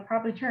 They'll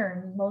probably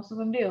turn. Most of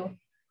them do.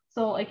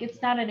 So like,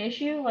 it's not an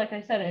issue, like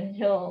I said,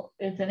 until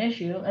it's an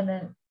issue. And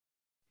then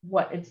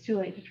it's too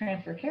late to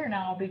transfer care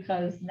now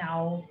because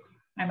now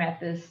I'm at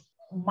this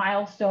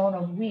milestone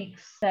of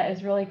weeks that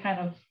is really kind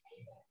of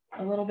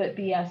a little bit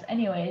BS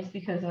anyways,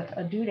 because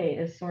a due date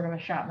is sort of a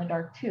shot in the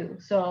dark too.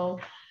 So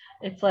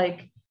it's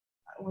like,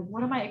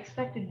 what am I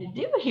expected to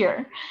do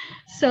here?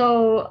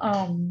 So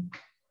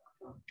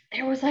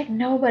there was like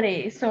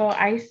nobody. So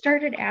I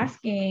started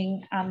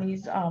asking on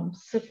these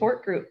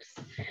support groups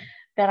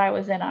that I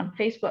was in on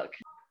Facebook,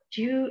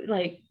 do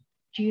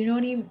you know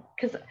any,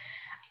 because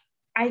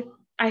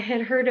I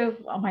had heard of,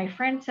 my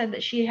friend said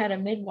that she had a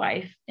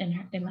midwife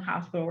in the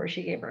hospital where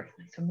she gave birth.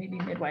 So maybe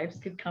midwives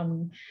could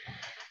come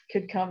to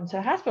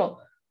the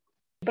hospital.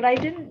 But I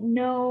didn't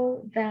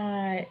know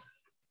that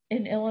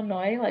in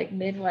Illinois, like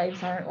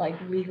midwives aren't like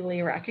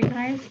legally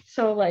recognized.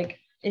 So like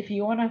if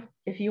you want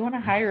to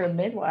hire a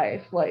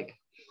midwife like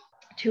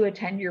to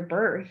attend your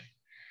birth,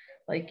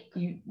 like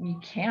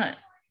you can't.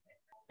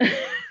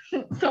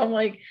 So I'm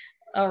like,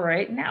 all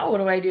right, now what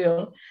do I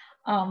do?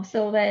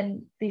 So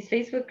then these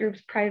Facebook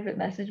groups private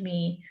message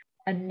me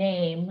a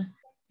name.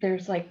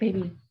 There's like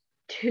maybe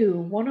two.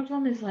 One of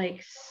them is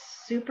like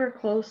super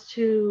close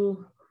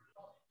to,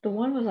 the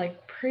one was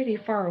like pretty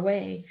far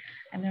away.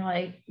 And they're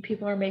like,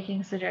 people are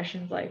making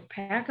suggestions like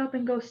pack up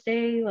and go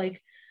stay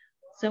like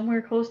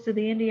somewhere close to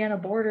the Indiana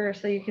border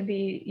so you can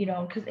be,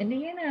 because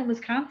Indiana and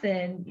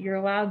Wisconsin, you're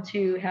allowed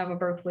to have a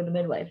birth with a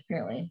midwife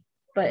apparently.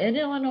 But in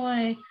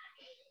Illinois,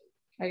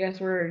 I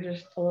guess we're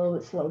just a little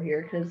bit slow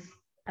here because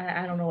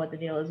I don't know what the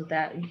deal is with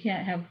that.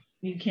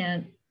 You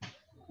can't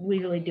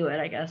legally do it,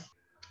 I guess.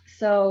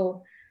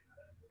 So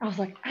I was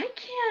like, I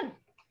can't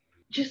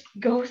just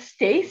go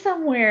stay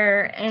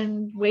somewhere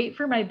and wait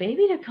for my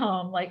baby to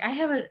come. Like I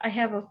have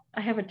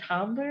a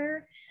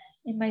toddler,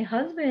 and my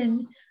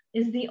husband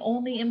is the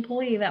only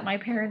employee that my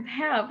parents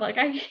have. Like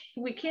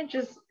we can't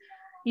just,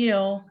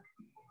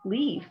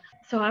 leave.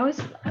 So I was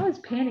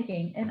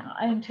panicking,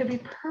 and to be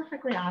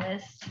perfectly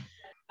honest,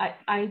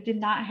 I did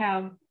not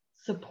have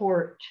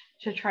support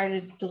to try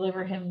to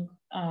deliver him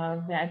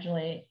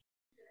vaginally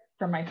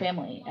from my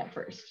family at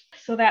first.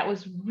 So that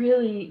was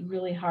really,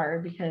 really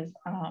hard because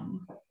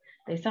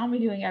they saw me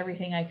doing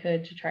everything I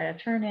could to try to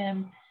turn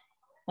him.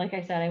 Like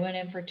I said, I went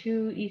in for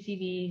 2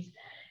 ECVs,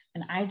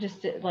 and I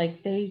just did,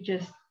 like, they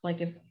just,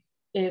 like,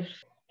 if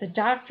the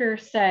doctor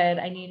said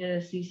I needed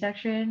a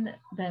C-section,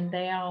 then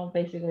they all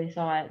basically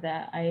saw it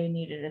that I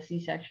needed a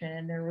C-section,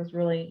 and there was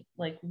really,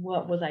 like,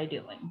 what was I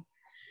doing?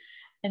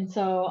 And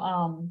so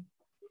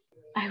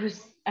I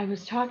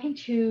was talking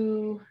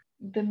to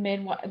the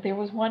midwife. There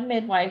was one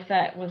midwife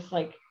that was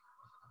like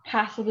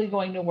possibly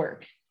going to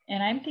work.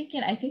 And I think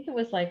it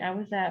was like I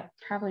was at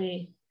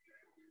probably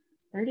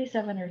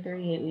 37 or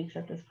 38 weeks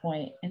at this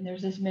point. And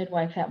there's this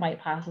midwife that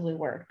might possibly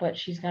work, but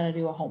she's got to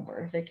do a home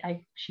birth.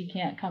 She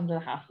can't come to the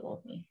hospital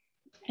with me.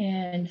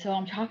 And so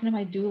I'm talking to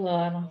my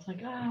doula, and I was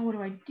like, what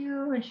do I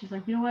do? And she's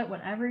like, you know what,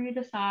 whatever you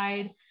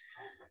decide,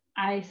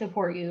 I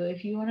support you.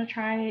 If you want to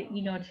try,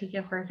 to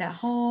give birth at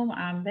home,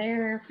 I'm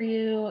there for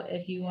you.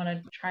 If you want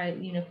to try,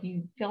 if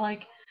you feel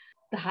like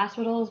the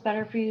hospital is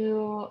better for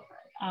you,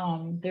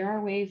 there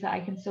are ways that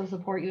I can still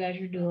support you as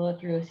your doula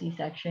through a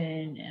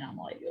C-section. And I'm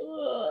like,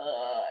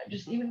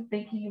 just even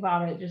thinking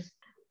about it,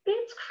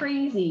 it's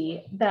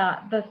crazy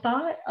that the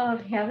thought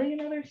of having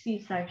another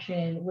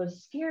C-section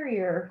was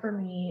scarier for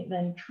me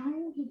than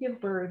trying to give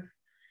birth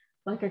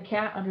like a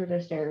cat under the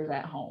stairs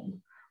at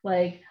home.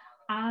 Like,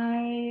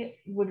 I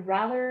would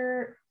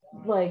rather,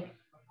 like,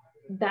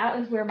 that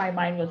is where my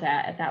mind was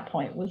at that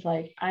point, was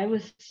like, I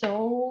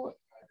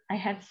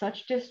had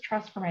such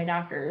distrust for my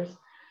doctors.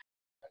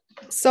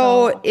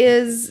 So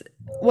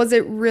was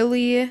it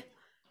really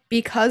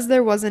because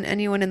there wasn't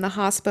anyone in the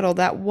hospital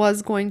that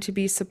was going to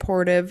be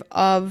supportive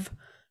of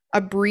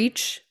a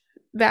breech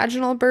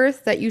vaginal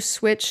birth that you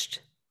switched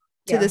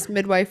to this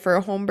midwife for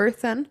a home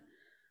birth then?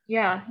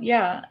 Yeah.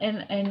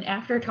 And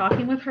after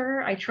talking with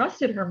her, I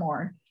trusted her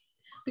more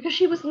because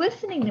she was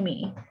listening to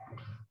me.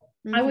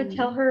 Mm-hmm. I would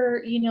tell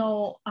her,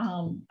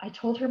 I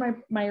told her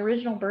my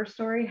original birth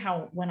story,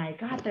 how when I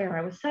got there,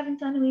 I was 7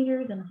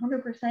 centimeters and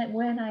 100%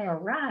 when I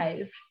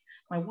arrived.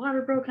 My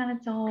water broke on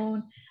its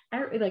own.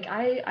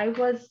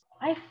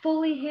 I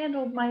fully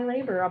handled my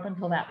labor up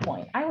until that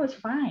point. I was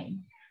fine.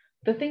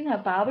 The thing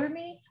that bothered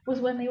me was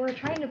when they were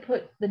trying to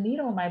put the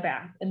needle in my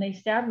back and they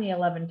stabbed me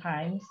 11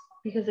 times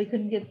because they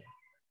couldn't get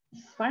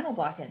spinal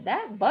block in.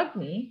 That bugged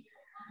me.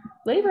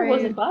 Labor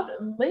wasn't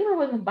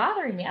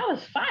bothering me. I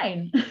was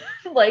fine.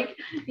 Like,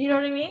 you know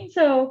what I mean?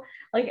 So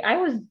like I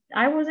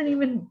wasn't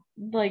even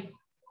like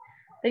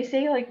They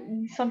say like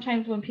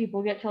sometimes when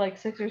people get to like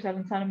 6 or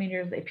 7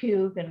 centimeters, they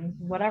puke and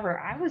whatever.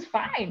 I was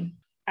fine.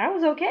 I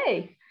was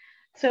okay.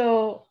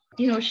 So,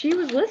 she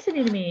was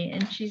listening to me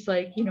and she's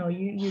like, you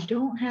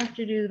don't have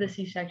to do the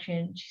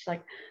C-section. She's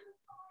like,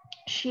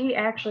 she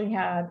actually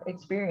had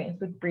experience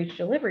with breech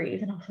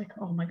deliveries. And I was like,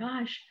 oh my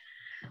gosh,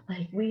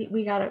 like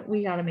we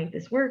gotta make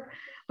this work.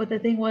 But the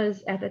thing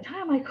was, at the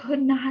time, I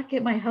could not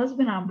get my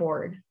husband on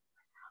board.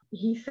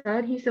 He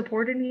said he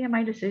supported me in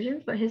my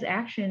decisions, but his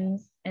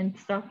actions and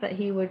stuff that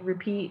he would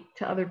repeat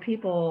to other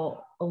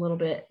people a little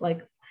bit,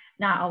 like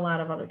not a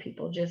lot of other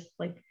people, just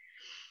like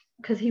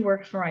because he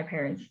works for my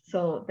parents,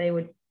 so they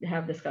would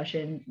have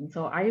discussions, and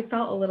so I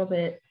felt a little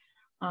bit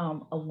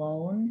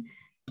alone,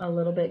 a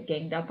little bit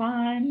ganged up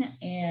on,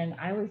 and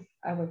I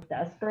was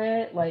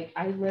desperate. Like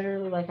I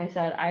literally, like I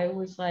said, I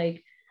was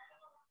like,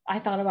 I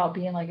thought about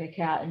being like a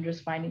cat and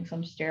just finding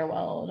some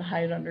stairwell to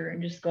hide under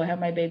and just go have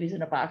my babies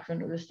in a box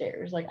under the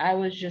stairs. Like I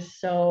was just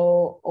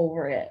so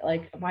over it.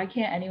 Like, why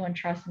can't anyone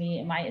trust me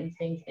and my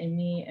instincts in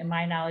me and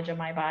my knowledge of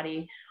my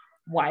body?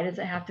 Why does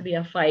it have to be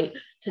a fight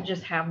to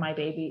just have my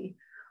baby?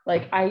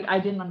 Like I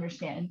didn't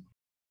understand.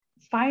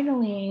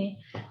 Finally,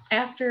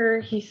 after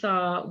he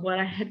saw what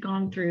I had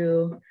gone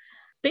through,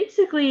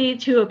 basically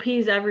to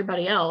appease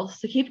everybody else,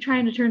 to keep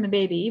trying to turn the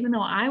baby, even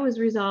though I was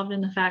resolved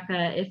in the fact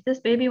that if this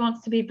baby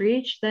wants to be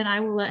Breech, then I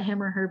will let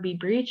him or her be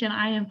Breech, and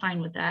I am fine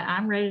with that.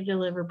 I'm ready to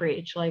deliver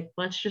Breech. Like,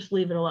 let's just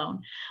leave it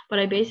alone. But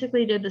I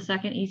basically did the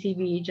second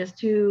ECV just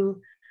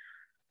to,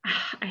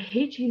 I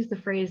hate to use the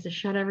phrase to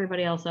shut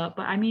everybody else up,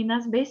 but I mean,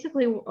 that's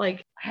basically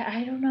like,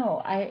 I don't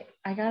know. I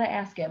gotta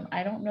ask him.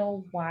 I don't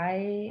know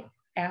why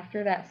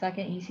after that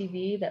second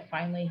ECV that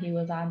finally he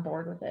was on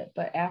board with it.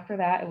 But after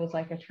that, it was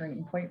like a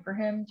turning point for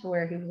him to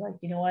where he was like,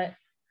 you know what?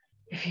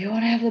 If you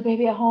want to have the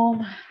baby at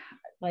home,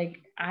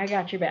 like I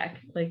got your back.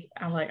 Like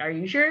I'm like, are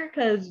you sure?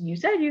 Because you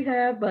said you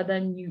have, but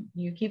then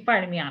you keep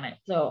fighting me on it.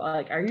 So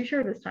like, are you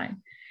sure this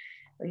time?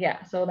 But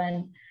yeah. So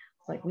then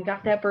it's like we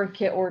got that birth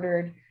kit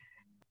ordered.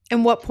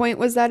 And what point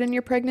was that in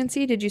your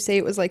pregnancy? Did you say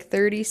it was like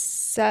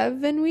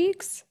 37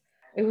 weeks?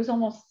 It was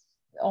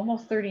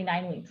almost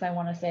 39 weeks, I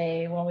want to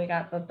say, when we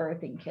got the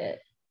birthing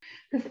kit.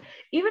 Because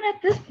even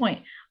at this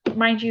point,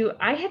 mind you,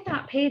 I had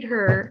not paid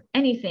her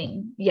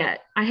anything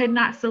yet. I had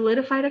not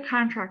solidified a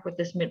contract with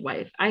this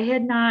midwife. I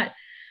had not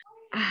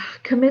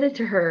committed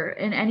to her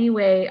in any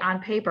way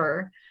on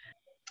paper.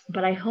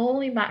 But I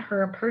only met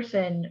her in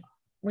person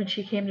when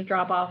she came to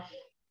drop off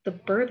the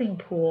birthing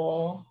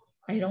pool.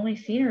 I had only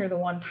seen her the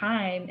one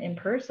time in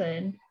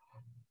person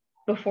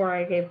before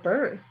I gave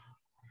birth.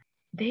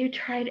 They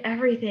tried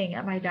everything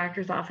at my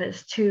doctor's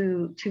office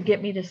to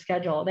get me to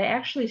schedule. They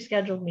actually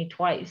scheduled me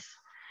twice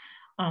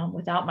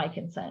without my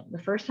consent.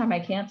 The first time I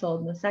canceled,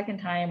 and the second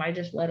time I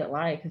just let it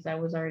lie because I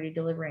was already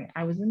delivering.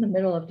 I was in the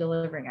middle of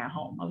delivering at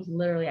home. I was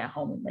literally at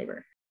home in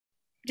labor.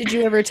 Did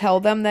you ever tell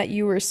them that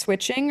you were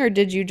switching, or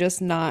did you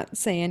just not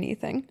say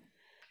anything?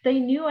 They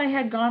knew I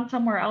had gone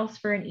somewhere else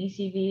for an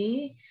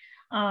ECV,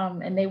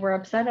 and they were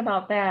upset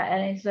about that.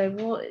 And I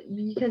said, well,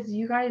 because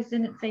you guys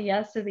didn't say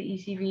yes to the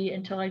ECV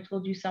until I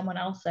told you someone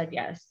else said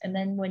yes. And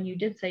then when you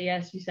did say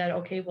yes, you said,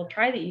 okay, we'll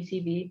try the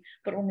ECV,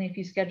 but only if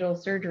you schedule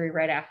surgery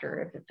right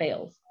after if it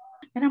fails.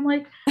 And I'm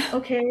like,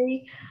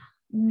 okay,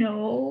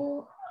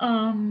 no,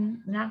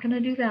 not going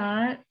to do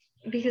that,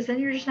 because then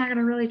you're just not going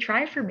to really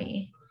try for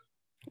me.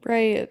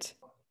 Right.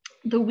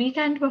 The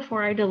weekend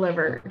before I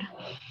delivered,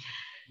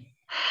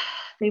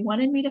 they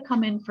wanted me to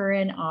come in for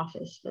an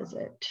office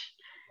visit.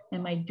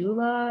 And my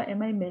doula and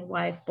my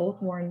midwife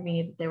both warned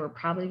me that they were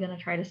probably going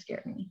to try to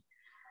scare me.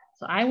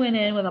 So I went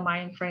in with a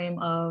mind frame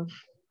of,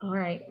 all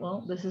right,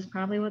 well, this is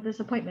probably what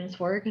this appointment is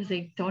for, because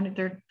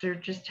they're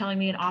just telling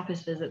me an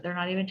office visit. They're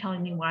not even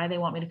telling me why they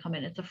want me to come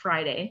in. It's a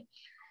Friday,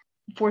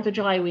 4th of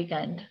July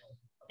weekend,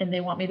 and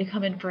they want me to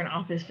come in for an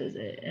office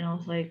visit. And I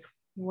was like,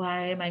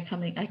 why am I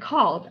coming? I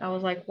called. I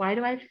was like, why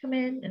do I have to come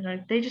in?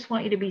 And they just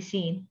want you to be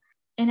seen.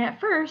 And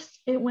at first,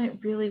 it went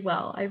really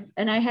well.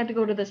 I had to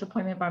go to this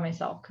appointment by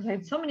myself because I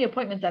had so many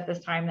appointments at this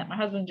time that my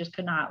husband just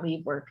could not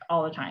leave work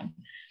all the time.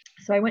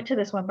 So I went to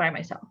this one by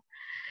myself.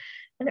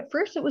 And at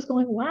first, it was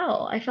going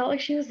well. I felt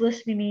like she was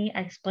listening to me.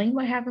 I explained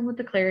what happened with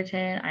the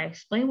Claritin. I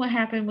explained what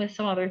happened with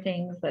some other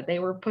things that they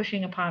were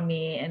pushing upon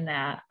me, and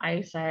that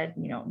I said,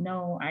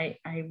 no, I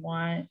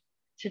want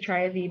to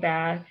try a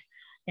VBAC.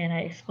 And I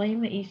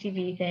explained the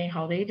ECV thing,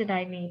 how they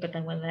denied me. But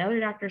then when the other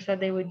doctor said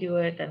they would do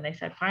it, then they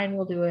said, fine,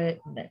 we'll do it.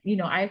 And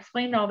then, I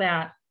explained all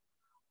that.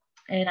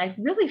 And I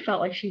really felt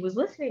like she was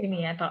listening to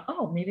me. I thought,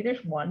 oh, maybe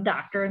there's one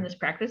doctor in this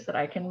practice that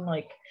I can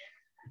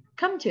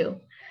come to.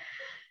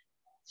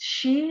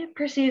 She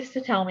proceeds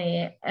to tell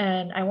me,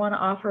 and I want to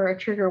offer a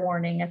trigger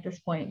warning at this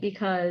point,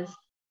 because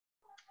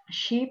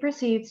she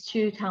proceeds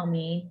to tell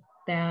me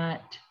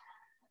that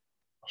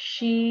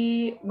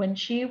when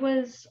she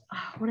was,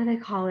 what do they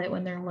call it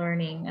when they're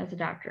learning as a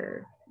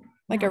doctor?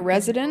 Like a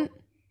resident?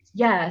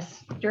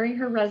 Yes. During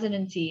her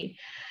residency,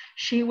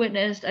 she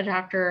witnessed a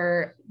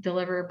doctor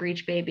deliver a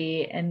breech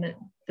baby, and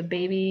the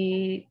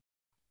baby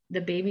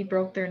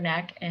broke their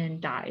neck and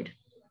died.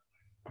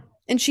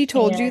 And she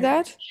told you And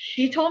that?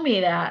 she told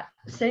me that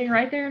sitting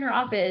right there in her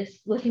office,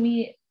 looking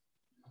me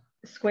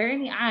square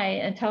in the eye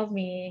and tells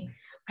me,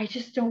 I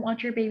just don't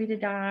want your baby to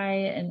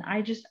die. And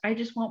I just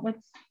want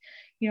what's,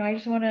 I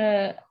just want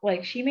to,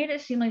 like, she made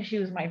it seem like she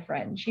was my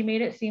friend. She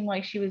made it seem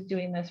like she was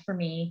doing this for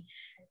me.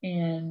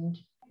 And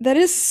That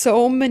is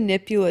so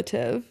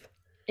manipulative.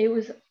 it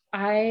was,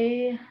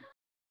 I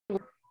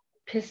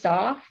pissed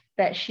off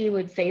that she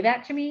would say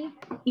that to me.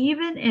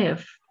 Even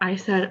if I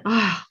said,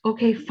 oh,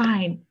 okay,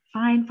 fine,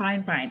 fine,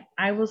 fine, fine,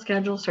 I will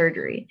schedule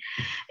surgery.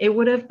 It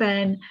would have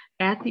been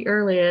at the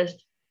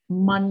earliest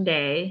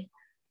Monday,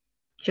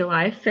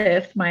 July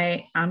 5th,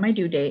 on my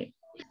due date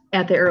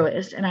at the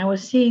earliest. And I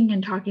was seeing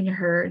and talking to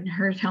her and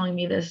her telling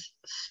me this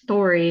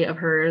story of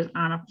hers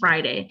on a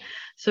Friday.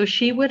 So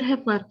she would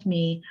have left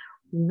me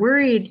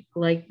worried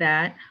like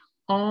that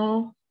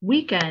all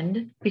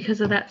weekend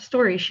because of that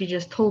story she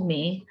just told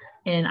me.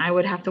 And I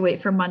would have to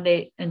wait for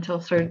Monday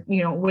until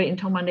wait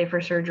until Monday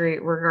for surgery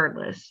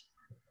regardless.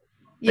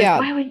 Like, Yeah.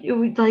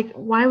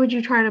 why would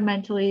you try to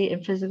mentally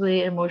and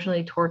physically,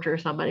 emotionally torture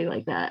somebody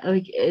like that?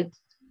 Like,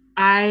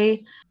 I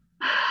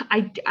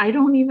I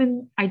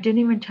didn't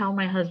even tell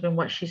my husband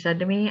what she said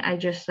to me. I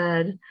just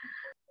said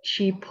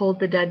she pulled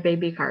the dead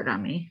baby card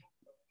on me.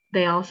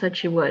 They all said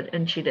she would,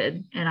 and she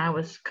did. And I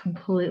was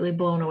completely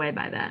blown away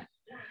by that.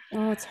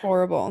 Oh, it's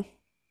horrible.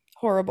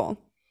 Horrible.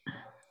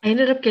 I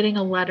ended up getting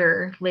a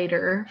letter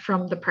later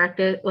from the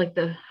practice, like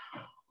the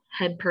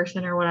head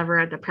person or whatever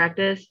at the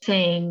practice,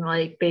 saying,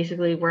 like,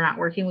 basically, we're not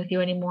working with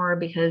you anymore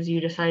because you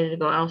decided to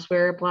go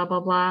elsewhere, blah, blah,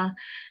 blah.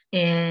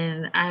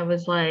 And I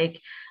was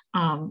like,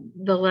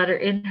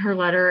 in her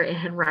letter, it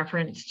had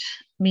referenced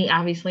me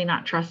obviously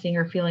not trusting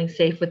or feeling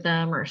safe with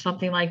them or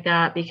something like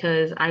that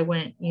because I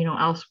went,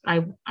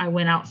 I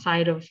went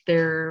outside of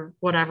their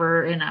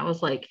whatever. And I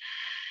was like,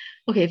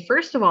 okay,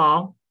 first of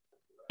all,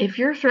 if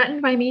you're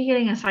threatened by me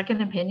getting a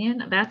second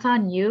opinion, that's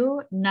on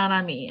you, not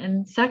on me.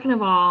 And second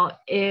of all,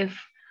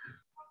 if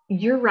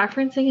you're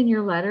referencing in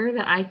your letter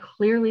that I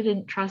clearly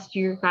didn't trust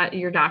your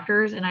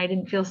doctors and I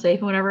didn't feel safe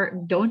and whatever,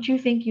 don't you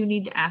think you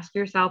need to ask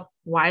yourself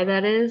why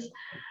that is?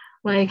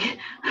 Like,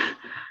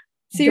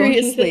 don't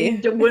you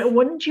think, Seriously.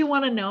 wouldn't you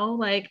want to know,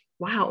 like,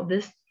 wow,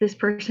 this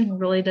person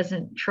really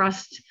doesn't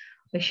trust,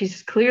 like,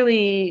 she's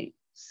clearly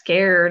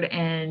scared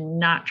and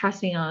not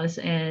trusting us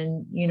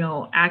and,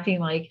 acting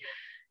like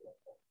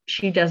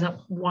she doesn't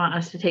want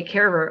us to take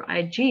care of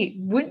her. Gee,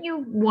 wouldn't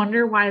you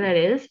wonder why that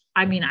is?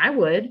 I mean, I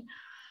would.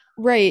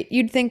 Right.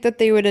 You'd think that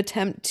they would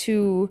attempt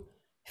to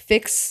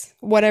fix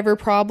whatever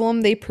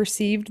problem they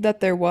perceived that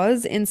there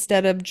was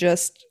instead of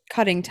just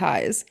cutting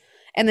ties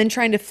and then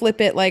trying to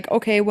flip it like,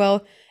 okay,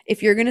 well,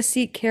 if you're going to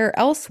seek care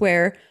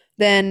elsewhere,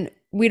 then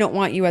we don't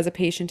want you as a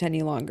patient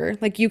any longer.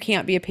 Like, you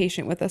can't be a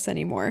patient with us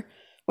anymore.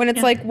 When it's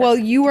Yeah. like, well,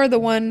 you are the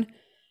one,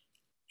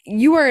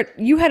 you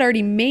had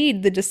already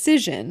made the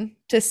decision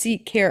to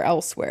seek care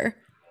elsewhere.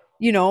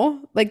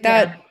 Like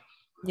Yeah. that,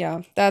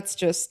 yeah, that's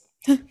just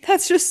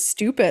that's just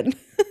stupid.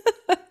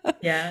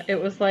 Yeah. It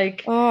was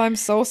like Oh, I'm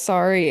so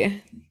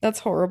sorry. That's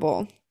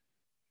horrible.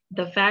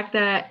 the fact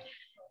that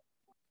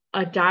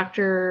a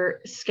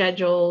doctor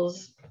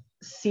schedules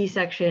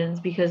C-sections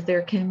because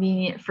they're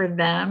convenient for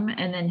them,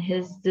 and then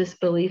his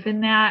disbelief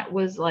in that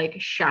was like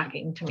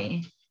shocking to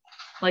me.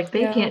 Like,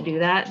 they Yeah, can't do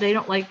that. They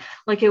don't like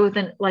it was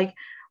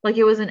like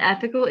it was an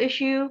ethical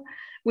issue,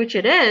 which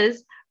it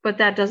is, but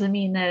that doesn't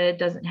mean that it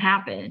doesn't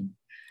happen.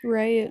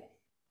 right.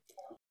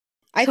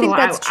 I So think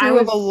that's I true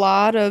of a was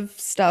lot of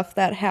stuff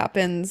that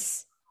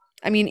happens,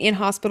 I mean, in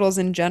hospitals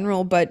in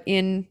general, but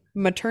in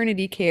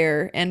maternity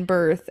care and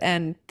birth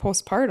and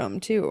postpartum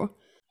too.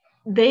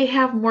 they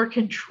have more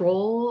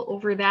control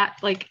over that.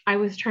 Like, I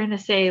was trying to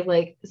say,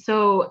 like,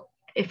 so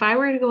if I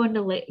were to go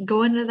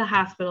into the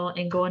hospital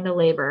and go into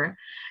labor,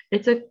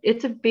 it's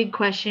a big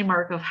question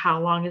mark of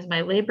how long is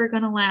my labor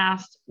going to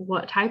last,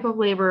 what type of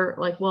labor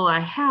like will I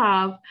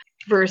have,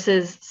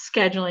 versus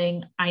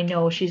scheduling. I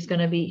know she's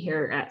going to be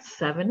here at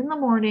 7 in the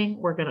morning.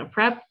 We're going to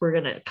prep, we're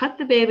going to cut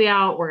the baby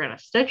out, we're going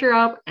to stitch her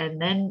up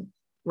and then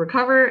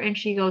recover and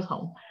she goes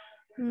home.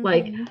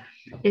 Like, Hmm.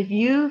 if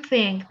you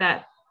think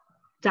that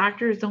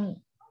doctors don't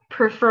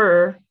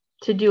prefer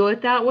to do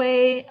it that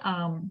way,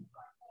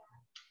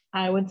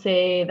 I would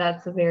say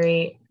that's a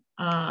very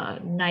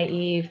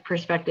naive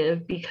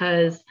perspective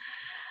because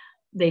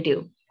they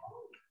do.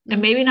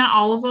 And maybe not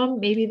all of them.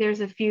 Maybe there's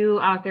a few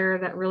out there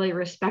that really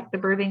respect the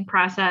birthing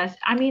process.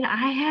 I mean, I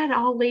had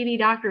all lady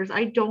doctors.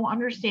 I don't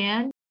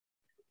understand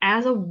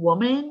as a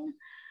woman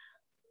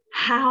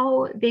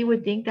how they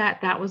would think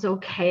that that was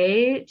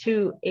okay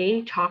to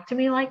A, talk to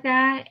me like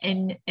that,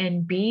 and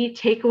B,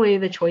 take away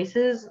the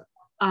choices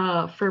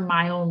for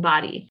my own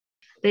body.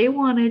 They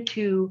wanted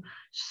to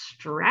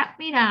strap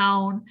me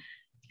down,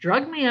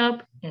 drug me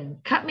up,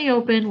 and cut me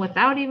open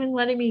without even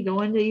letting me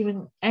go into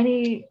even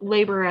any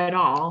labor at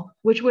all,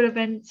 which would have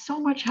been so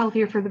much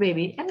healthier for the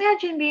baby.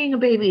 Imagine being a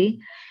baby,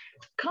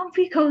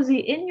 comfy, cozy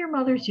in your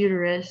mother's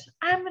uterus.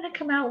 I'm going to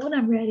come out when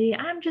I'm ready.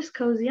 I'm just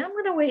cozy. I'm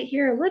going to wait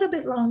here a little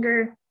bit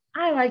longer.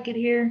 I like it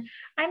here.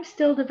 I'm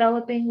still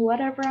developing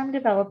whatever I'm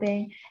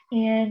developing.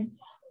 And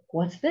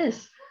what's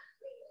this?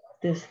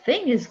 This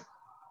thing is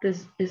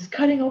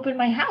cutting open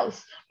my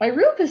house. My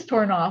roof is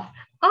torn off.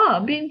 Oh,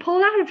 I'm being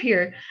pulled out of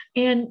here.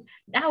 And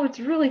now it's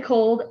really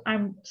cold.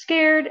 I'm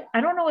scared.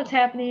 I don't know what's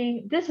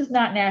happening. This is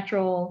not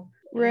natural.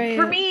 Right.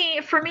 For me,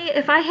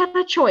 if I had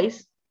a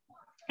choice,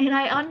 and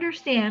I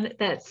understand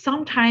that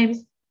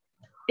sometimes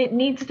it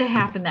needs to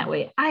happen that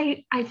way.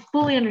 I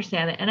fully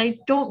understand it. And I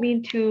don't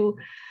mean to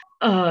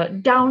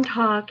down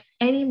talk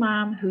any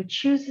mom who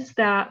chooses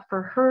that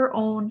for her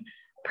own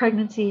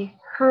pregnancy,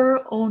 her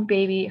own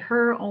baby,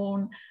 her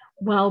own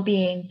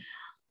well-being.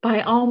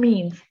 By all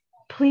means,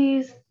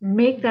 please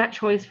make that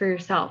choice for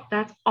yourself.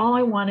 That's all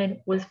I wanted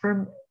was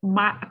for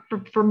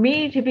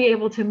me to be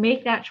able to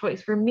make that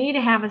choice, for me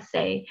to have a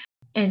say,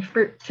 and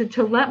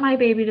to let my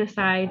baby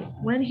decide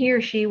when he or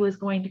she was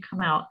going to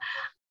come out.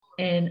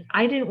 And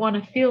I didn't want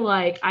to feel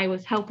like I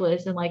was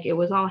helpless and like it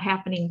was all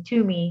happening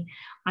to me.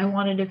 I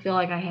wanted to feel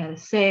like I had a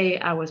say.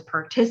 I was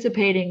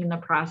participating in the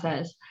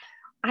process.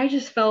 I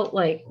just felt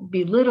like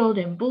belittled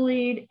and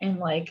bullied and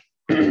like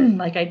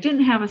like I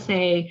didn't have a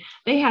say.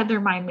 They had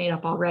their mind made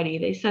up already.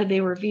 They said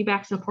they were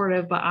VBAC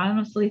supportive, but I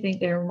honestly think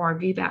they were more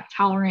VBAC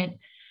tolerant.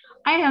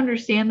 I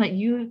understand that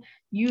you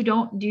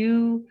don't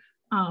do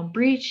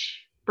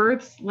breech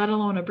births, let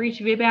alone a breech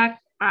VBAC.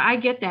 I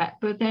get that,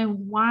 but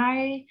then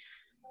why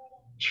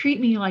treat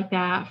me like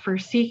that for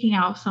seeking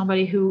out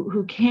somebody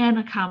who can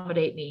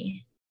accommodate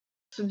me?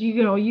 So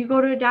you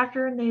go to a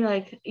doctor and they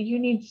like, you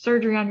need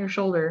surgery on your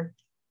shoulder.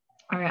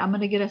 All right, I'm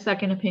going to get a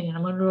second opinion.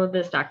 I'm going to go to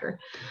this doctor.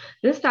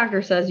 This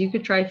doctor says you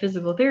could try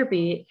physical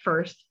therapy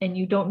first and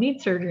you don't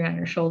need surgery on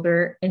your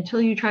shoulder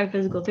until you try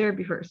physical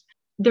therapy first.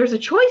 There's a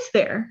choice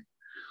there.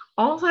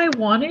 All I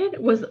wanted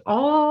was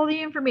all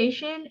the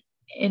information,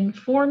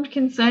 informed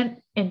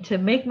consent, and to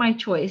make my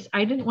choice.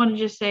 I didn't want to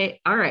just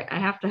say, all right, I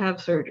have to have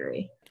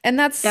surgery. And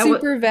that's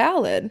super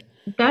valid.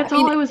 That's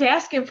all I was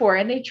asking for.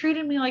 And they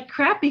treated me like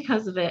crap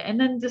because of it. And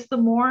then just the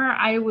more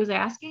I was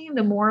asking,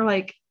 the more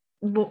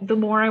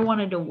I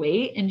wanted to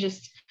wait and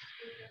just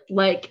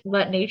like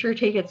let nature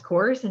take its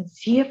course and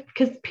see if,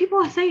 because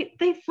people say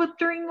they flip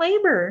during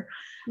labor.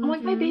 I'm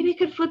like, my baby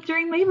could flip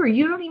during labor.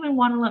 You don't even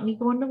want to let me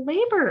go into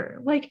labor.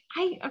 Like,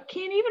 I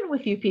can't even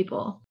with you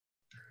people.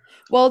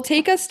 Well,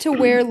 take us to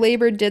where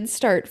labor did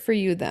start for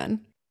you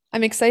then.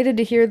 I'm excited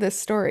to hear this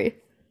story.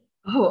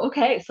 Oh,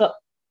 okay. So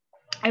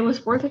it was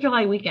 4th of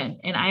July weekend,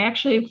 and I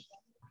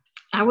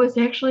was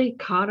actually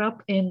caught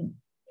up in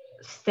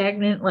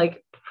stagnant,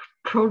 like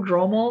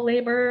prodromal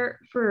labor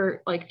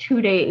for like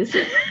 2 days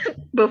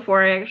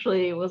before I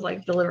actually was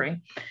like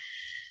delivering.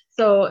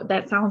 So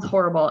that sounds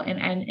horrible.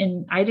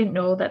 And I didn't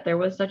know that there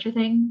was such a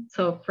thing.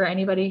 So for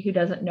anybody who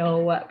doesn't know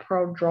what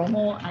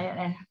prodromal,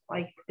 I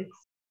like,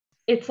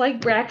 it's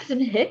like Braxton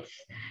Hicks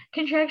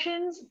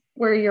contractions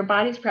where your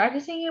body's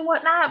practicing and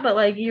whatnot, but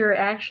like you're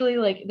actually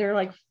like, they're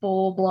like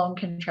full blown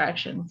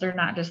contractions. They're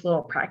not just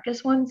little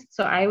practice ones.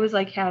 So I was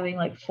like having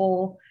like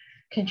full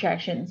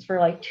contractions for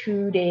like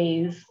 2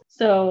 days.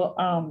 So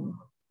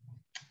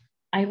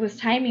I was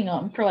timing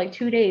them for like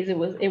 2 days. It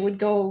would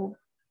go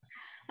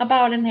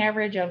about an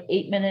average of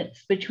 8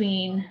 minutes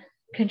between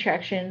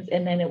contractions,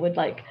 and then it would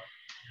like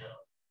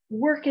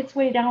work its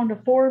way down to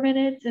 4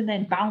 minutes and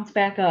then bounce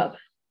back up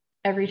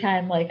every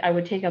time like I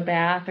would take a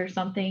bath or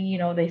something.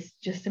 They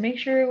just to make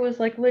sure it was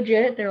like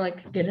legit. They're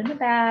like, get in the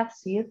bath,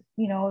 see if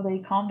they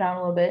calm down a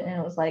little bit. And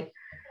it was like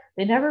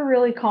they never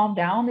really calmed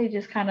down. They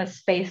just kind of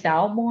spaced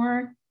out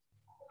more.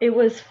 It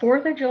was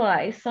 4th of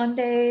July,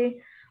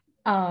 Sunday.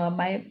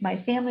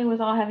 My family was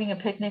all having a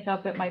picnic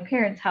up at my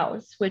parents'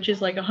 house, which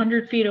is like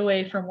 100 feet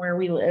away from where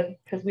we live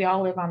because we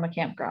all live on the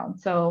campground.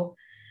 So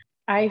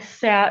I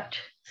sat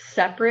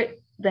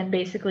separate than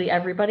basically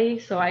everybody,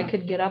 so I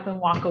could get up and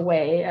walk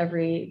away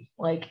every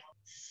like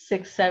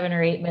 6, 7,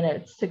 or 8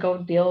 minutes to go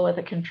deal with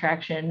a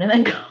contraction and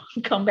then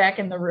come back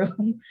in the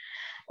room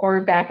or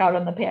back out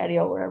on the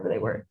patio, wherever they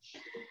were.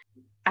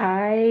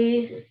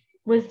 I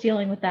was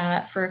dealing with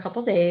that for a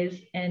couple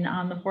days, and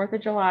on the 4th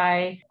of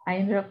July, I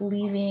ended up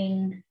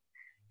leaving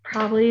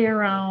probably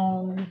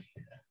around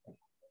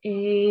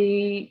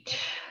 8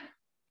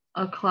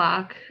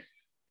 o'clock.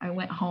 I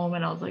went home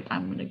and I was like,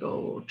 I'm going to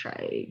go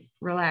try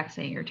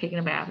relaxing or taking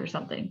a bath or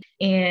something.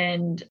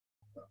 And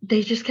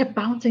they just kept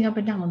bouncing up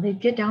and down. They'd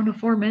get down to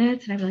 4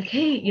 minutes and I'd be like,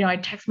 hey,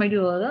 I'd text my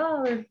doula,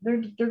 oh,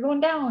 they're going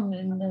down.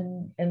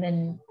 And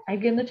then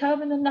I'd get in the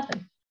tub and then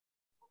nothing.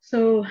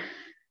 So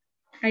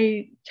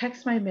I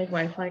text my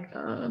midwife like,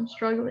 I'm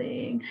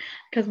struggling,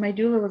 because my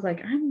doula was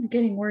like, I'm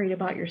getting worried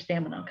about your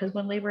stamina, because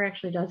when labor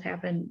actually does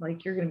happen,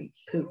 like you're going to be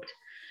pooped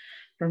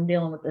from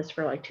dealing with this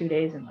for like 2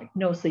 days and like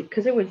no sleep,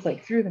 because it was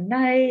like through the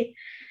night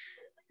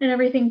and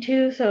everything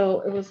too.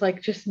 So it was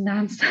like just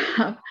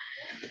nonstop.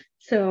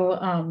 So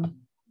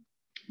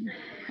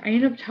I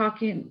ended up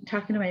talking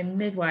to my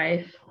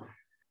midwife,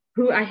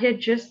 who I had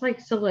just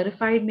like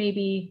solidified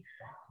maybe,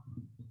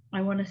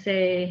 I want to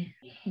say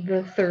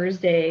the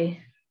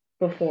Thursday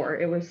before.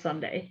 It was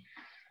Sunday.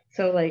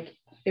 So like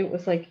it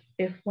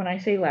when I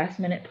say last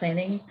minute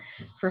planning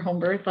for home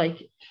birth,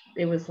 like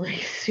it was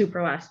like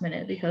super last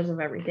minute because of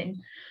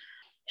everything.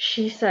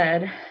 She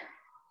said,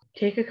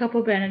 take a cup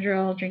of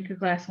Benadryl, drink a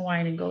glass of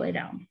wine, and go lay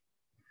down.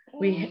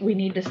 We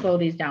need to slow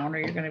these down or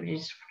you're going to be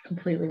just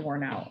completely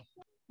worn out.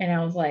 And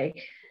I was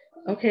like,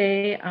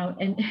 okay.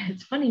 And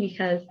it's funny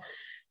because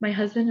my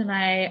husband and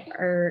I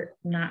are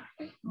not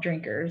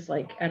drinkers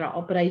like at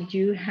all, but I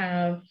do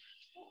have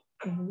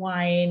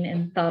wine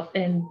and stuff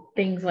and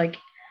things like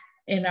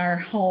in our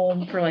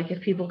home for like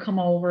if people come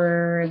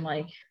over and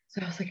like,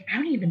 so I was like, I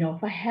don't even know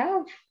if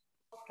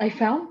I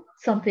found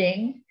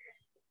something,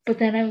 but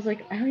then I was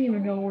like, I don't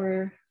even know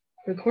where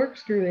the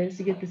corkscrew is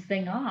to get this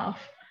thing off.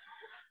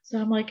 So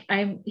I'm like,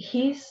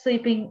 he's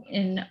sleeping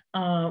in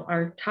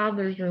our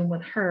toddler's room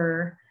with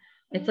her.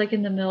 It's like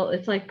in the middle,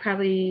 it's like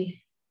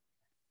probably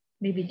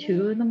maybe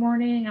 2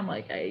 a.m. I'm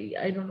like,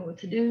 I don't know what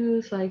to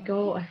do. So I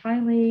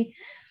find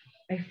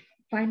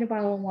a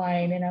bottle of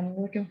wine and I'm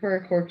looking for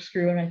a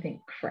corkscrew and I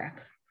think, crap,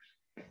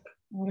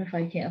 what if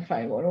I can't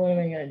find one? What am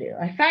I going to do?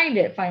 I find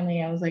it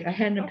finally. I was like, I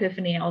had an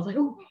epiphany. I was like,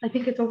 oh, I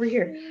think it's over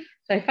here.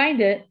 So I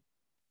find it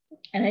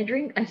and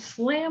I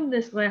slam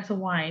this glass of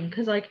wine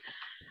because like,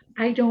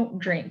 I don't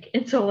drink.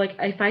 And so like,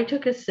 if I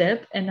took a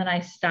sip and then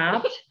I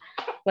stopped,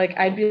 like,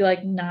 I'd be like,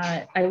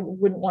 I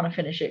wouldn't want to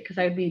finish it because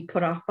I would be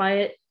put off by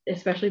it,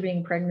 especially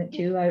being pregnant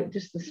too.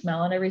 Just the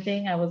smell and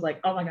everything. I was like,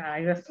 oh my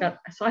God,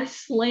 so I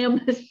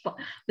slammed this,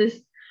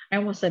 I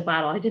almost said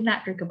bottle. I did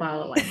not drink a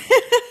bottle of wine.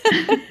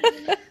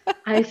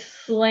 I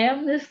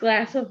slammed this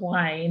glass of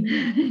wine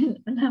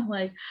and I'm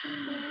like,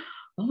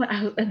 oh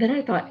my, and then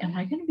I thought, am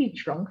I going to be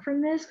drunk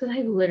from this? Because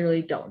I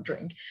literally don't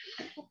drink.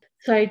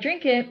 So I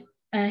drink it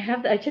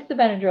and I took the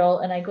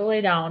Benadryl and I go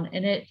lay down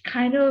and it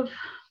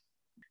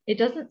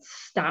doesn't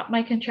stop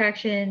my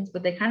contractions,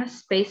 but they kind of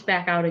space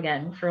back out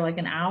again for like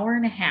an hour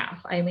and a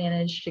half. I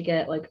managed to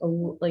get like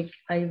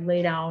I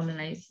lay down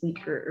and I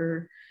sleep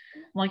or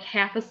I'm like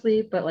half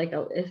asleep, but like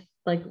it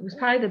was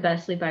probably the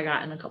best sleep I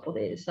got in a couple of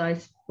days. So I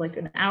like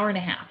an hour and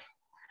a half.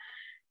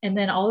 And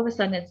then all of a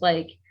sudden it's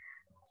like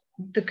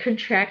the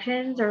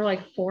contractions are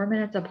like 4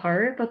 minutes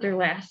apart, but they're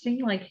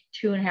lasting like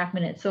 2.5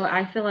 minutes. So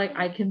I feel like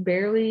I can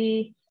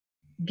barely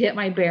get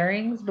my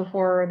bearings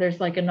before there's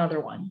like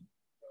another one.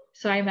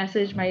 So I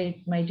messaged my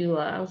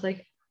doula. I was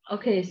like,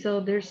 okay,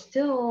 so they're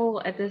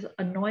still at this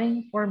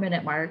annoying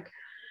 4-minute mark,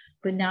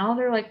 but now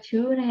they're like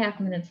 2.5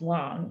 minutes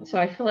long. So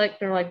I feel like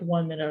they're like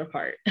 1 minute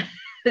apart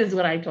is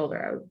what I told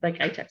her. I was like,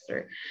 I texted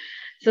her.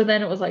 So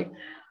then it was like,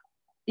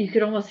 you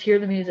could almost hear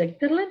the music.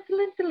 They're like,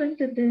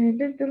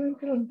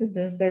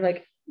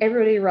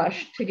 everybody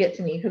rushed to get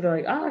to me because they're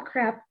like, oh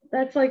crap.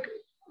 That's like,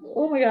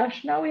 oh my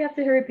gosh, now we have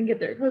to hurry up and get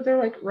there because they're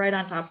like right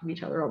on top of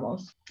each other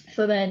almost.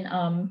 So then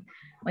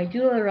my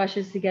doula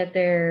rushes to get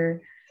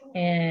there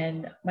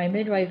and my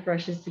midwife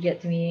rushes to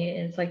get to me.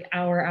 And it's like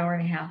hour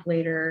and a half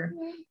later,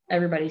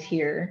 everybody's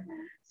here.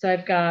 So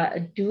I've got a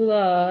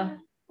doula,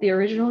 the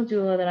original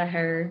doula that I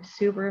hired,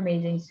 super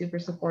amazing, super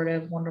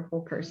supportive,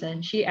 wonderful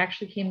person. She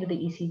actually came to the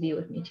ECV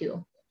with me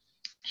too.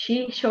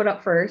 She showed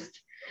up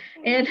first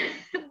and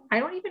I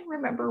don't even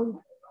remember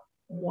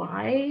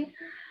why,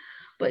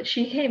 but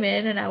she came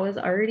in and I was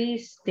already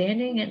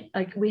standing and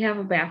like we have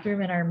a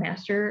bathroom in our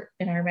master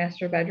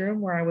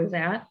bedroom where I was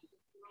at.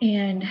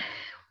 And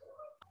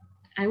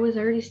I was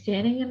already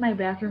standing in my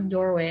bathroom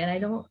doorway and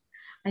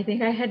I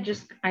think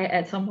I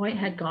at some point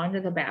had gone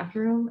to the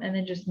bathroom and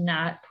then just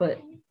not put,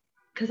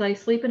 because I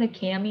sleep in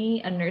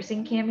a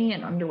nursing cami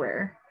and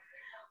underwear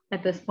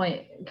at this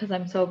point because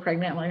I'm so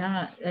pregnant. I'm like,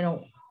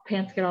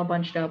 pants get all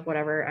bunched up,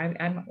 whatever.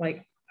 I'm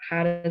like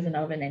hot as an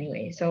oven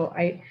anyway. So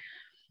I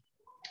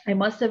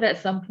must have at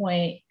some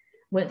point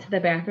went to the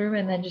bathroom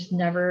and then just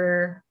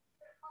never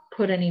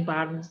put any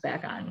bottoms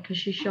back on because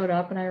she showed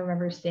up and I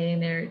remember standing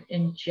there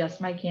in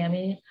just my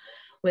cami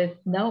with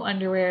no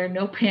underwear,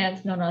 no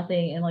pants, no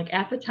nothing. And like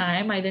at the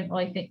time I didn't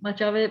really think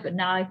much of it, but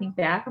now I think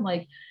back, I'm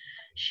like,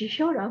 she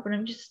showed up and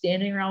I'm just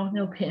standing around with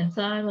no pants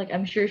on. Like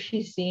I'm sure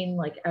she's seen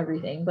like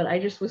everything, but I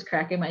just was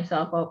cracking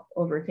myself up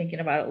over thinking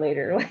about it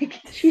later.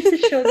 Like she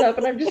just shows up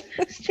and I'm just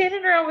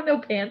standing around with no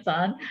pants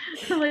on.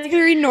 Like, it's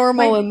very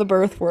normal in the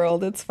birth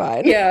world. It's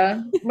fine.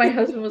 Yeah. My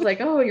husband was like,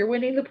 oh, you're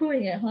Winnie the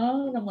Poohing it,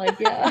 huh? And I'm like,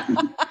 yeah.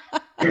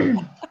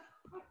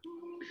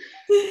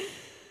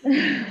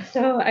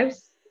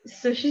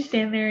 So she's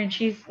standing there and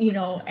she's,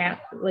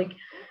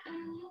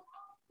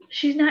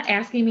 she's not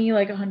asking me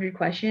like 100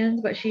 questions,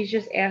 but she's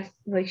just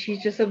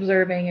she's just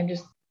observing and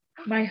just,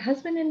 my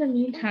husband in the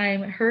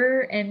meantime,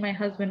 her and my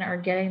husband are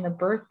getting the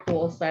birth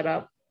pool set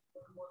up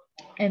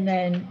and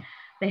then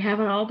they have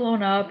it all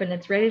blown up and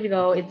it's ready to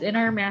go. It's in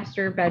our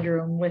master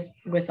bedroom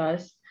with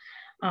us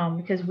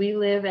because we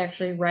live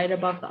actually right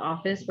above the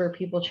office where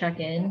people check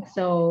in.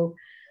 So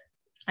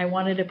I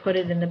wanted to put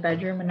it in the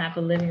bedroom and not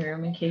the living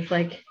room in case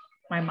like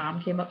my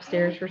mom came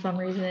upstairs for some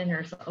reason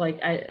or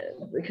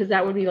because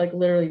that would be like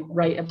literally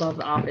right above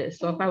the office.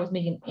 So if I was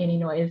making any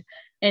noise,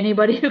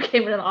 anybody who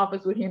came into the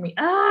office would hear me.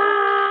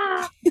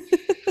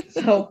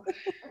 So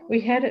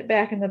we had it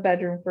back in the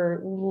bedroom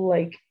for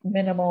like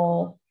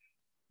minimal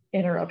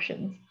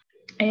interruptions.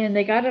 And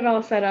they got it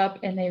all set up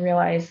and they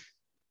realized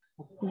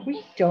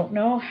we don't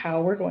know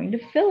how we're going to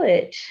fill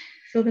it.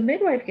 So the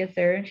midwife gets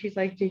there and she's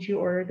like, did you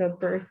order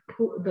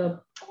the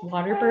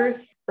water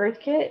birth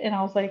kit? And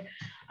I was like,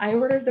 I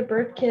ordered the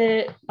birth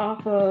kit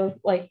off of,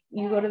 like,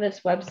 you go to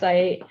this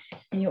website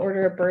and you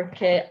order a birth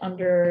kit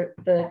under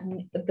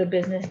the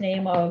business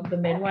name of the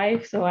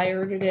midwife. So I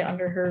ordered it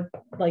under her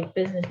like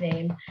business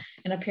name.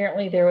 And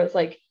apparently there was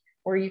like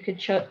where you could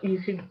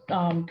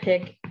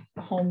pick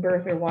home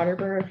birth or water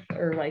birth,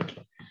 or like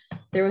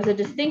there was a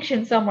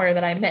distinction somewhere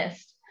that I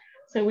missed.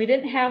 So we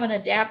didn't have an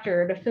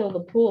adapter to fill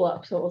the pool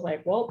up. So it was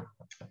like, well,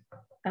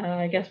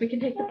 I guess we can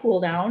take the pool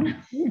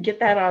down, get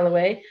that out of the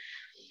way.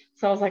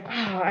 So I was like, oh,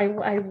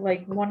 I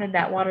like wanted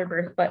that water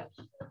birth, but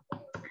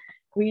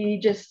we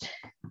just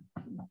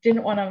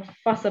didn't want to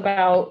fuss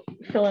about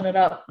filling it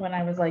up when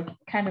I was like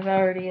kind of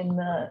already in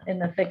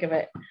the thick of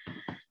it.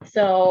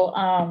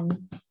 So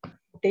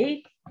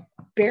they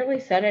barely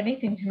said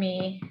anything to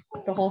me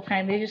the whole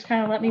time. They just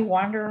kind of let me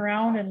wander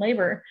around in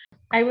labor.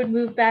 I would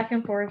move back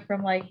and forth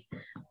from like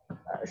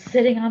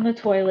sitting on the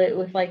toilet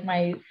with like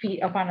my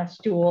feet up on a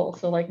stool,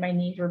 so like my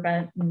knees were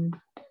bent, and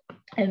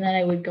then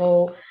I would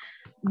go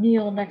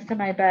kneel next to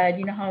my bed.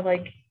 You know how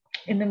like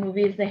in the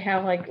movies they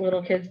have like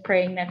little kids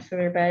praying next to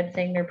their bed,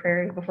 saying their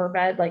prayers before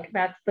bed? Like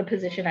that's the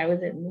position I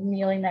was in,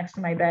 kneeling next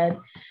to my bed.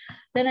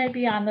 Then I'd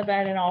be on the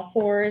bed in all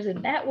fours,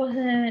 and that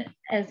wasn't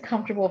as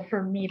comfortable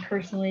for me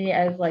personally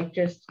as like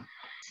just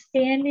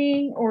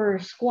standing or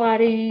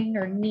squatting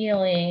or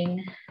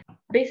kneeling.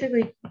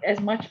 Basically as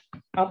much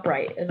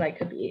upright as I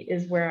could be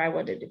is where I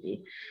wanted to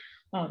be.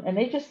 And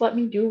they just let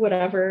me do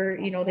whatever.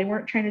 They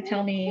weren't trying to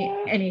tell me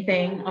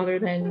anything other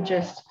than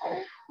just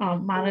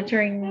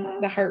monitoring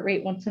the heart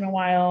rate once in a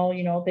while.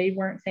 They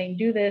weren't saying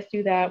do this,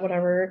 do that,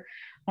 whatever.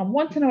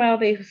 Once in a while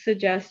they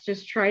suggest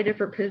just try a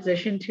different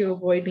position to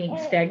avoid being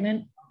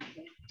stagnant,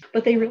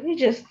 but they really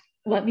just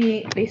let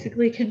me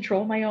basically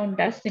control my own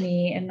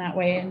destiny in that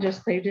way. And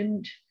just, they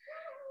didn't,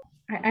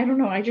 I don't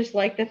know, I just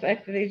like the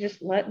fact that they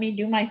just let me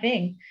do my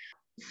thing.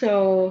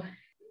 So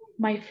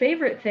my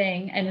favorite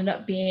thing ended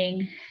up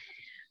being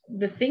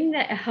the thing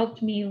that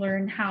helped me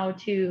learn how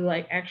to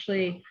like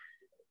actually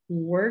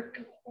work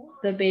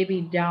the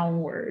baby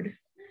downward,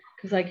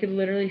 because I could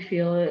literally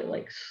feel it,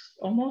 like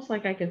almost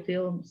like I could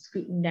feel him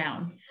scooting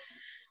down,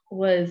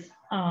 was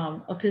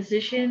a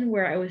position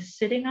where I was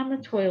sitting on the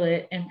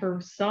toilet, and for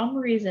some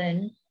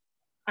reason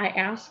I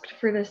asked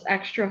for this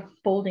extra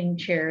folding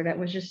chair that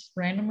was just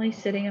randomly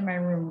sitting in my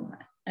room.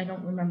 I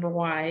don't remember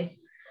why.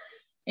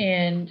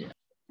 And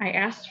I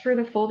asked for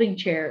the folding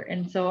chair.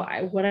 And so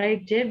what I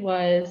did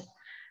was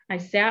I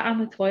sat on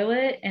the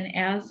toilet, and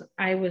as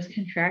I was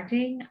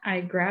contracting,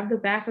 I grabbed the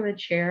back of the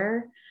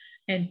chair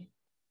and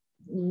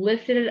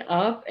lifted it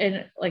up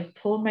and like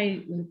pulled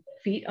my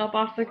feet up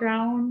off the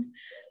ground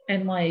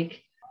and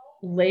like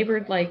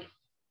labored like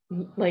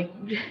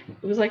it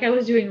was like I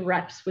was doing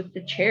reps with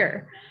the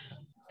chair.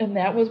 And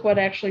that was what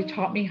actually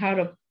taught me how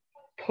to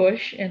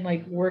push and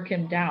like work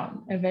him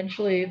down.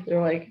 Eventually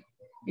they're like,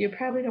 you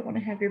probably don't want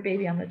to have your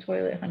baby on the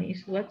toilet, honey,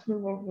 so let's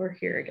move over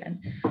here again.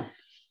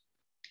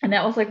 And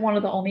that was like one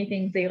of the only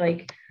things they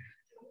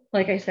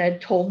like I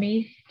said, told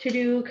me to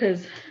do,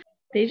 because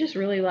they just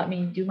really let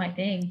me do my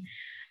thing.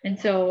 And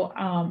so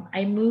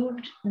I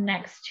moved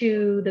next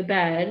to the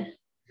bed,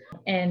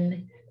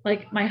 and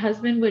like my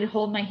husband would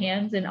hold my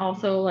hands, and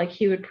also like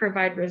he would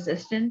provide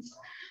resistance.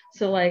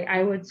 So like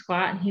I would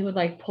squat and he would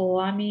like pull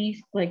on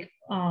me, like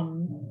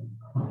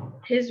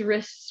his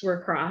wrists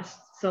were crossed,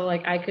 so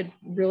like I could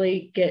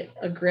really get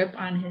a grip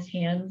on his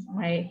hands.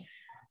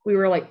 We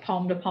were like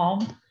palm to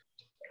palm,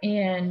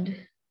 and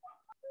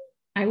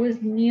I was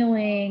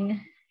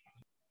kneeling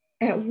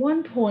at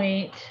one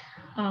point.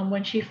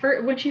 When she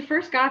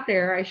first got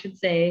there, I should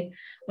say,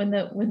 when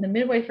the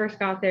midwife first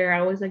got there,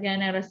 I was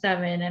again at a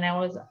 7, and I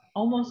was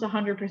almost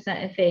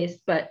 100%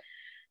 effaced, but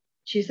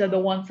she said the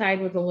one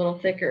side was a little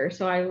thicker.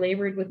 So I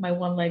labored with my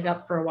one leg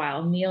up for a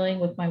while, kneeling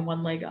with my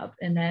one leg up.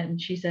 And then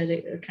she said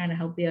it kind of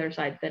helped the other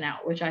side thin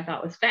out, which I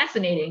thought was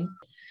fascinating.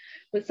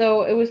 But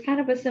so it was kind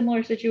of a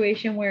similar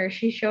situation where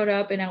she showed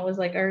up and I was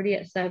like already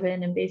at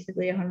 7 and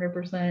basically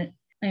 100%.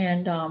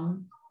 And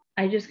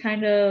I just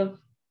kind of,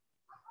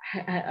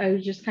 I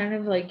was just kind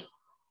of like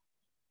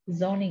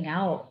zoning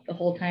out the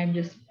whole time,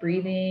 just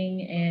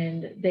breathing.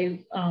 And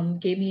they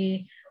gave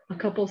me a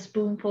couple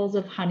spoonfuls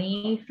of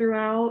honey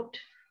throughout,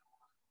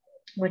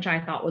 which I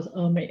thought was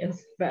amazing,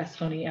 best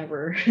honey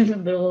ever in the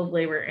middle of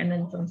labor, and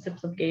then some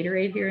sips of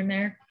Gatorade here and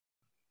there.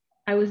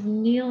 I was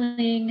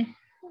kneeling,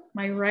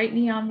 my right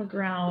knee on the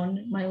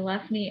ground, my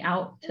left knee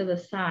out to the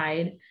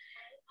side,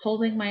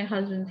 holding my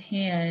husband's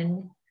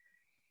hand,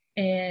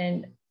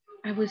 and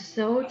I was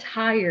so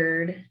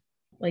tired,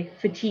 like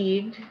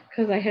fatigued,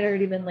 because I had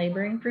already been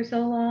laboring for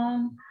so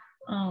long,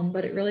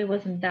 but it really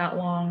wasn't that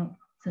long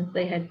since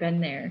they had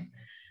been there.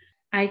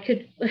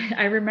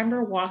 I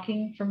remember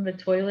walking from the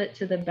toilet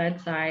to the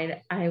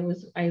bedside. I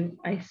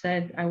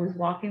said I was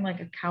walking like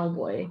a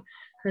cowboy,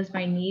 because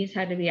my knees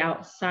had to be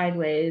out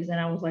sideways, and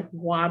I was like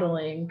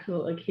waddling,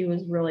 like he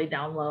was really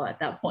down low at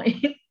that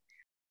point.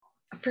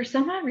 for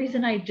some odd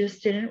reason, I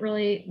just didn't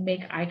really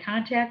make eye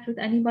contact with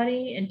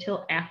anybody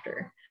until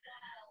after.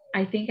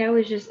 I think I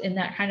was just in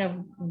that kind of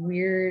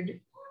weird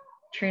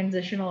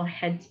transitional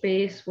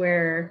headspace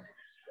where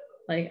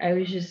like I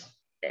was just,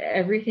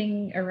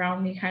 everything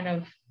around me kind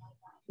of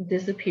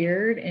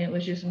disappeared, and it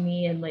was just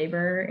me in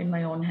labor in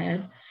my own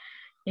head.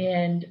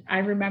 And I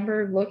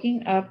remember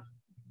looking up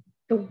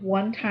the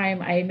one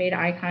time I made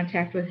eye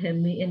contact with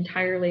him the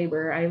entire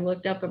labor. I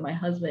looked up at my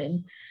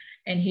husband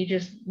and he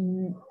just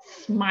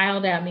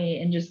smiled at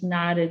me and just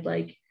nodded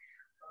like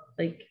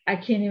I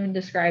can't even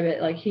describe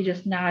it. Like he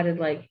just nodded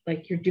like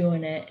you're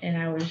doing it. And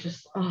I was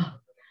just, oh,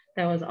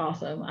 that was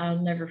awesome. I'll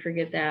never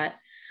forget that.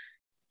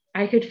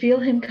 I could feel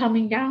him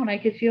coming down. I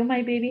could feel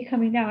my baby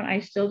coming down.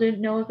 I still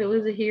didn't know if it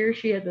was a he or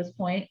she at this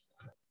point.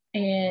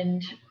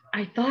 And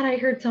I thought I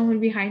heard someone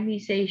behind me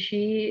say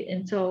she.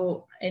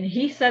 And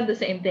he said the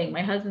same thing.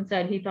 My husband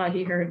said he thought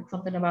he heard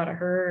something about a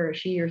her or a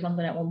she or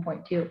something at one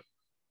point too.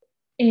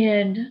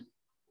 And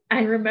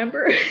I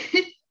remember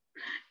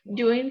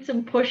doing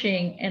some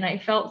pushing and I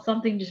felt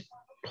something just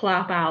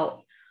plop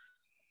out.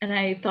 And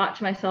I thought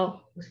to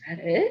myself, was that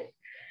it?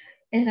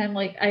 And I'm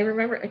like, I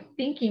remember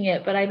thinking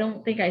it, but I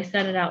don't think I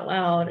said it out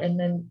loud. And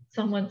then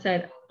someone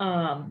said,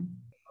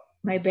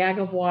 my bag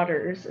of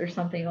waters or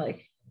something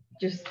like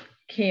just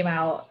came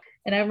out.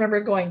 And I remember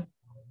going,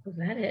 was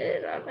that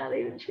it? I'm not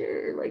even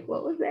sure. Like,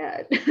 what was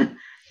that?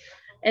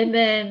 And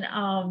then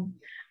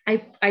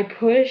I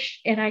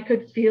pushed and I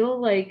could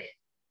feel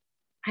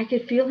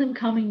him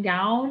coming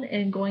down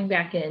and going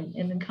back in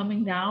and then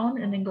coming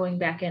down and then going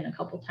back in a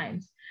couple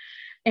times.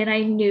 And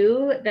I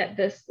knew that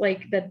this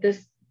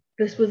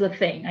was a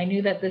thing. I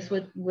knew that this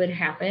would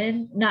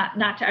happen.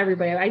 Not to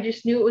everybody. I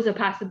just knew it was a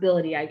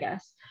possibility, I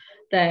guess,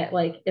 that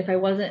like if I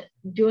wasn't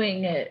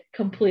doing it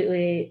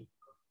completely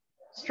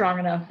strong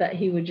enough that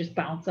he would just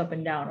bounce up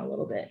and down a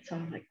little bit. So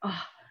I'm like,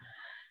 oh,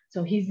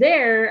 so he's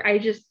there. I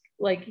just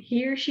like,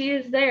 he or she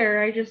is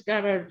there. I just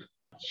gotta,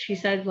 she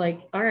said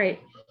like, all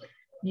right,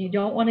 you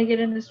don't want to get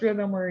in this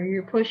rhythm where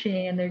you're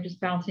pushing and they're just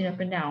bouncing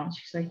up and down.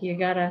 She's like, you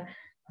gotta,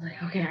 I'm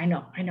like, okay, I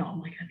know.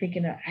 I'm like, I'm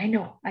thinking, I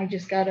know, I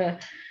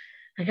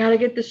gotta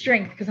get the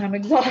strength because I'm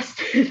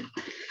exhausted.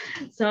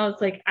 So it's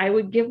like, I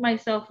would give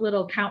myself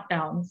little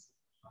countdowns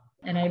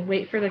and I'd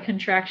wait for the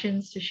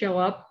contractions to show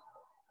up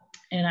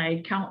and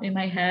I'd count in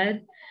my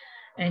head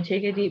and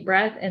take a deep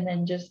breath. And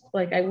then just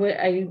like, I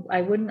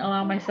wouldn't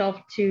allow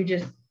myself to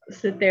just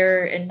sit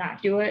there and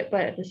not do it.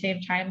 But at the same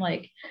time,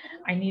 like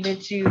I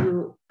needed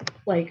to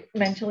like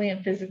mentally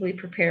and physically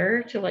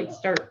prepare to like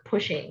start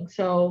pushing.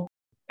 So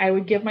I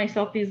would give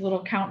myself these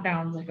little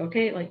countdowns like,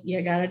 okay, like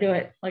you gotta do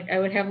it. Like I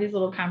would have these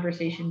little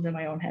conversations in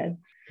my own head.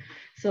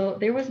 So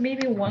there was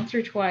maybe once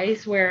or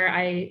twice where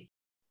I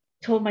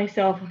told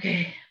myself,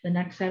 okay, the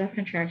next set of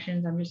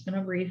contractions, I'm just going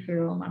to breathe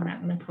through them. I'm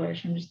not going to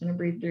push. I'm just going to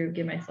breathe through,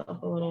 give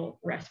myself a little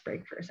rest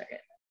break for a second.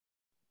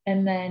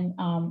 And then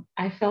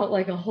I felt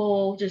like a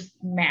whole just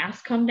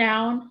mass come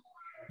down.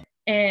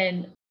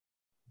 And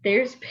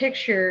there's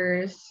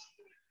pictures.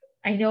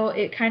 I know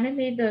it kind of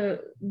made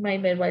my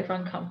midwife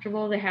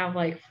uncomfortable to have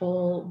like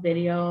full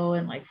video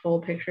and like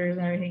full pictures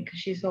and everything because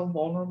she's so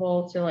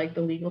vulnerable to like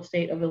the legal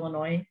state of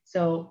Illinois.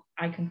 So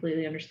I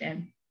completely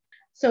understand.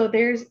 So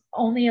there's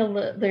only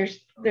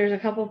there's a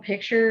couple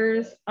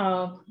pictures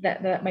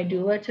that my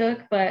doula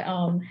took, but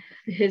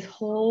his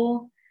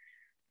whole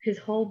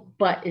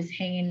butt is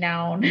hanging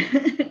down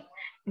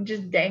and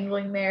just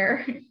dangling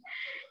there.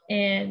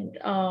 And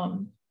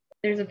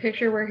there's a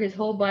picture where his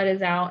whole butt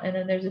is out, and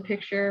then there's a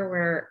picture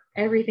where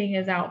everything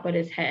is out but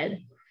his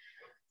head.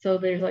 So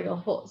there's like a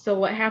whole, so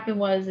what happened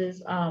was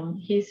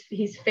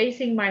he's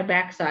facing my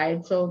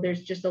backside, so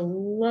there's just a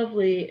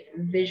lovely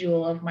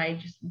visual of my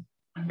just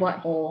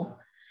butthole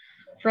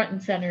front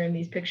and center in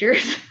these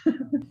pictures.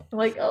 I'm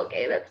like,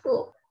 okay, that's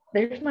cool.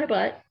 There's my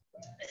butt.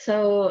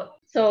 So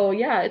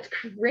yeah, it's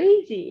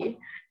crazy.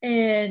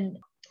 And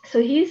so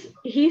he's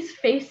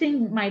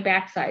facing my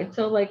backside.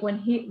 So like when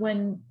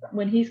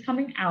he's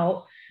coming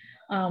out,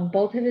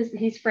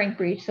 he's Frank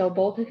Breech, so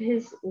both of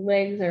his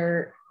legs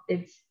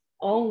it's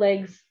all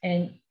legs,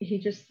 and he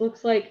just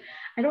looks like,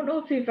 I don't know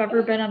if you've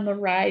ever been on the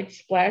ride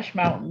Splash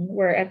Mountain,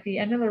 where at the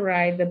end of the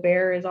ride the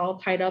bear is all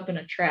tied up in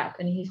a trap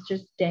and he's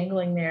just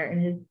dangling there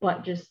and his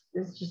butt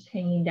is just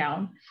hanging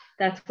down.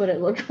 That's what it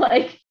looked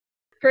like.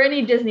 For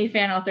any Disney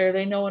fan out there,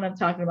 they know what I'm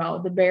talking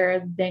about. The bear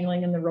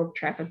dangling in the rope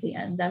trap at the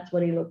end. That's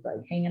what he looked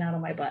like, hanging out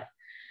of my butt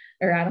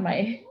or out of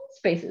my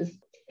spaces.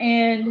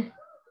 And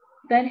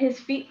then his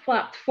feet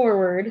flopped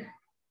forward.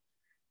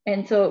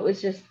 And so it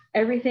was just,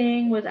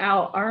 everything was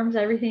out, arms,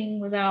 everything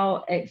was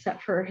out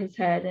except for his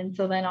head. And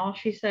so then all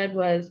she said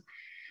was,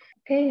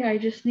 okay, I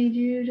just need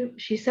you to,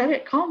 she said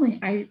it calmly.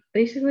 I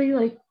basically,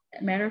 like,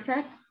 matter of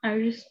fact, I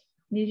just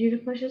need you to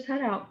push his head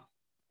out.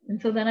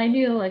 And so then I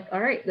knew, like, all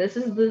right, this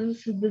is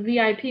the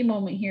VIP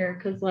moment here,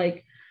 because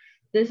like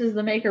this is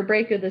the make or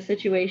break of the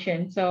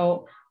situation.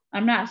 So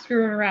I'm not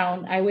screwing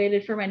around. I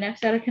waited for my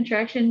next set of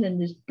contractions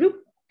and just bloop,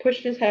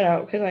 pushed his head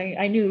out, because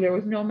I knew there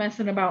was no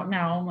messing about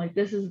now. I'm like,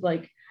 this is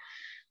like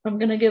I'm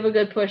going to give a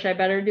good push. I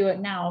better do it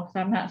now because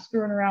I'm not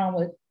screwing around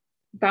with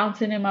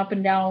bouncing him up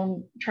and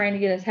down, trying to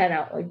get his head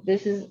out. Like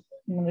this is,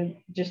 I'm going to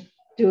just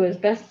do as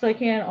best as I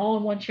can all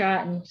in one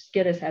shot and just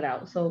get his head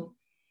out. So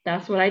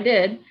that's what I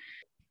did.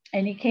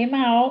 And he came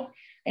out,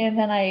 and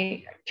then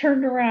I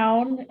turned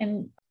around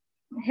and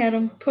had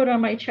him put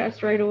on my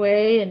chest right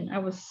away. And I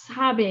was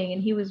sobbing,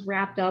 and he was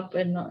wrapped up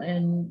in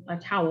a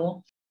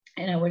towel.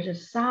 And I was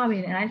just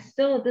sobbing. And I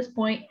still, at this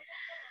point,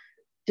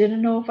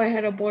 didn't know if I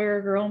had a boy or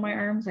a girl in my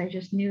arms. I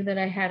just knew that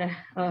I had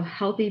a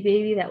healthy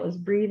baby that was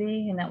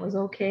breathing and that was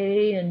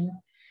okay. And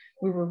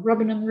we were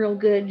rubbing him real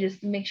good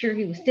just to make sure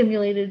he was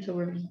stimulated. So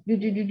we're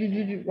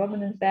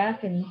rubbing his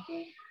back and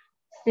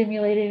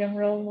stimulating him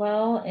real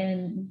well.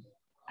 And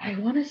I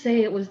want to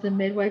say it was the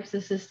midwife's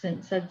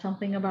assistant said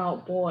something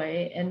about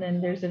boy. And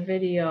then there's a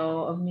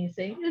video of me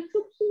saying, it's a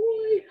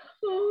boy.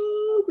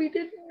 Oh, we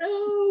didn't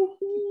know.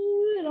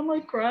 And I'm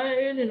like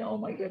crying, and oh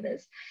my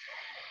goodness.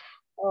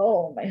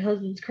 Oh, my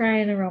husband's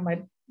crying around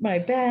my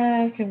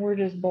back, and we're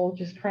just both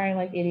just crying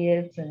like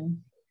idiots. And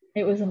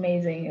it was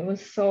amazing. It was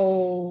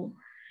so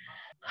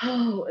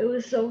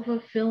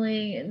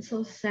fulfilling and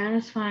so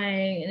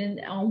satisfying,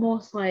 and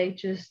almost like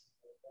just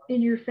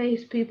in your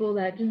face people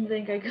that didn't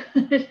think I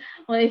could.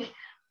 Like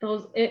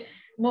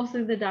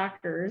mostly the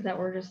doctors that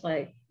were just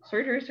like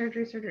surgery.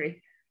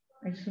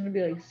 I just want to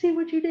be like, see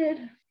what you did.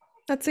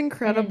 That's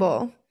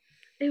incredible. And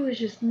it was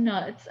just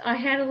nuts. I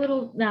had a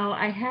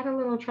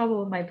little trouble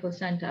with my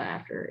placenta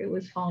after it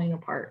was falling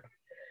apart.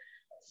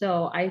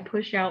 So I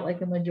pushed out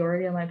like a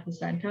majority of my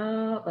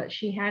placenta, but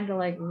she had to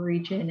like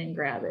reach in and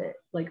grab it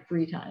like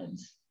 3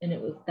 times. And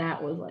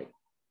that was like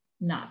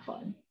not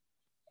fun.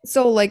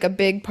 So like a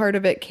big part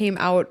of it came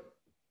out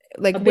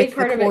like with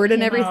the cord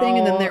and everything,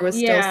 and then there was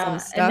still some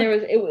stuff. And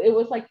it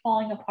was like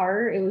falling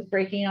apart. It was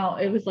breaking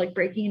out. It was like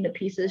breaking into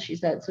pieces, she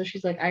said. So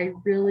she's like,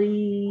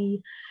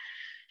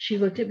 she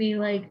looked at me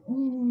like,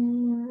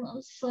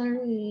 I'm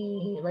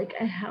sorry. Like,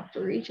 I have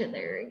to reach in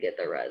there and get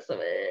the rest of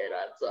it.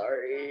 I'm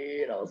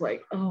sorry. And I was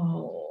like,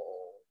 oh,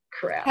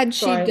 crap. Had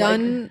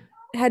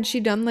she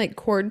done like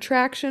cord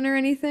traction or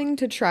anything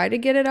to try to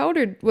get it out,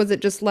 or was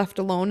it just left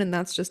alone and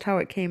that's just how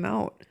it came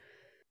out?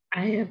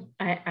 I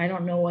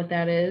don't know what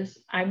that is.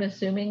 I'm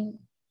assuming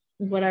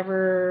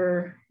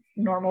whatever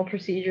normal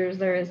procedures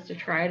there is to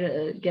try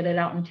to get it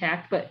out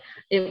intact, but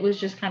it was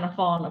just kind of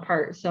falling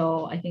apart.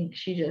 So I think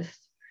she just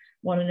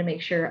wanted to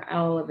make sure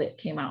all of it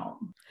came out.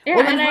 Yeah,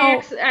 well, and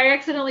I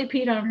accidentally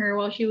peed on her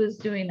while she was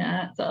doing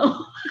that.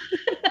 So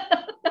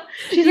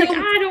she's like,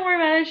 don't worry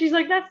about it. She's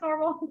like, that's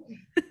normal.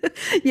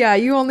 Yeah,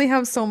 you only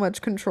have so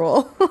much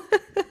control.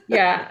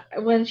 Yeah,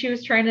 when she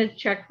was trying to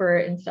check for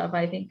it and stuff,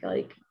 I think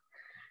like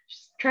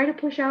just try to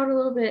push out a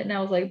little bit, and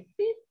I was like,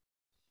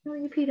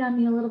 you peed on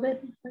me a little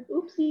bit. Like,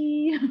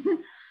 oopsie.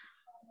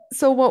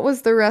 So what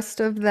was the rest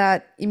of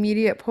that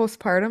immediate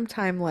postpartum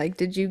time like?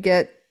 Did you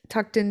get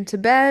tucked into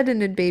bed, and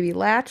did baby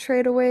latch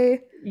right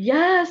away?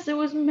 Yes, it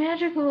was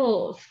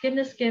magical. Skin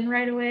to skin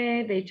right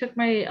away. They took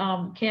my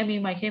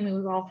cami. My cami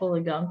was all full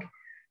of gunk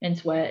and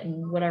sweat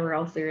and whatever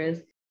else there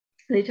is.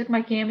 They took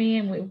my cami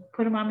and we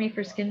put them on me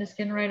for skin to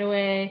skin right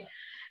away.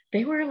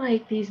 They were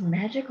like these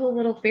magical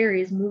little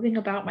fairies moving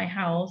about my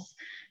house.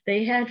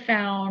 They had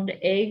found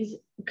eggs,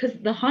 because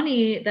the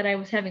honey that I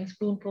was having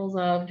spoonfuls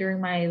of during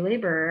my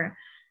labor,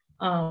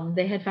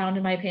 they had found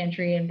in my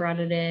pantry and brought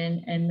it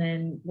in, and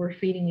then were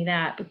feeding me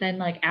that. But then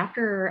like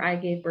after I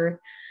gave birth,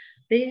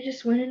 they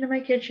just went into my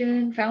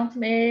kitchen, found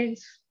some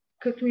eggs,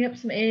 cooked me up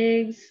some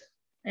eggs,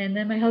 and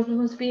then my husband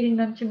was feeding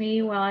them to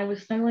me while I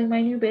was snuggling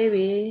my new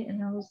baby.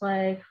 And I was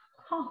like,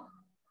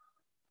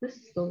 this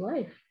is the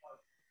life.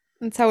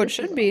 That's how it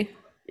should be.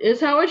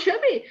 It's how it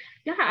should be.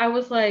 Yeah, I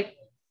was like,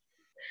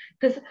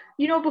 because,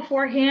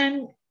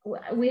 beforehand,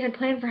 we had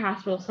planned for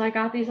hospital. So I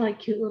got these like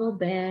cute little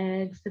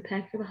bags to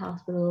pack for the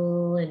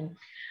hospital. And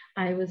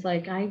I was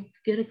like, I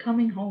get a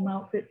coming home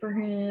outfit for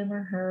him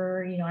or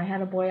her. I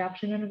had a boy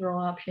option and a girl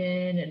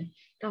option and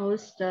all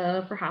this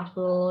stuff for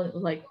hospital. And it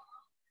was like,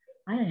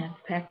 I didn't have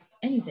to pack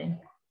anything.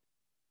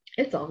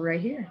 It's all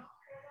right here.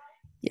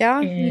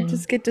 Yeah, you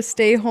just get to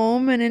stay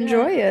home and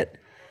enjoy it.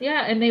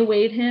 Yeah, and they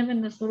weighed him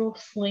in this little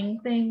sling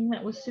thing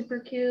that was super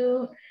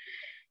cute.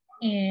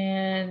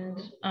 And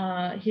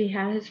he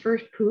had his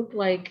first poop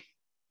I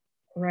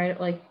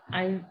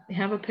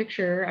have a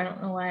picture. I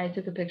don't know why I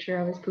took a picture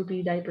of his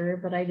poopy diaper,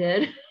 but I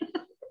did.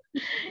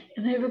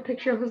 And I have a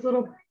picture of his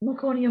little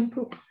meconium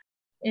poop.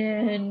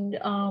 And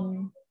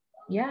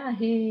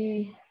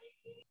he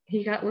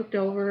got looked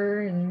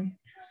over and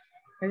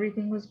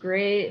everything was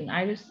great. And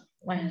I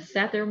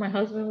sat there, my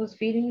husband was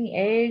feeding me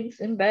eggs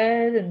in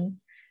bed, and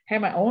had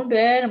my own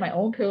bed and my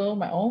own pillow,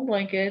 my own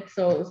blanket.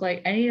 So it was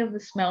like any of the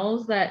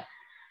smells that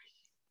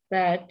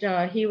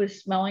he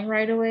was smelling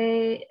right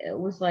away, it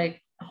was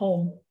like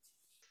home.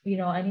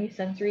 Any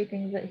sensory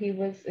things that he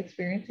was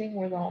experiencing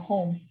was all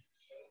home,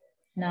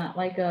 not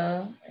like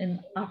an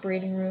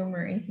operating room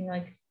or anything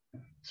like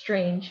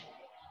strange.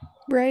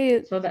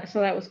 Right. So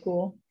that was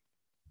cool.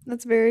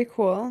 That's very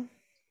cool.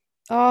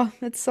 Oh,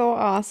 it's so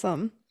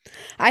awesome.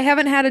 I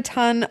haven't had a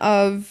ton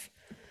of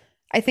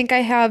I think I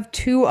have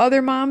two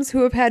other moms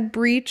who have had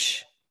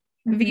breech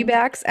Mm-hmm.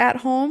 VBACs at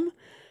home,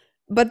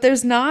 but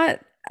there's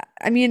not,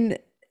 I mean,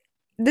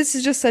 this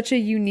is just such a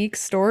unique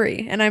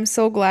story, and I'm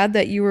so glad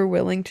that you were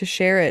willing to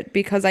share it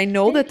because I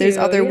know that Thank there's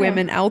you. other Yeah.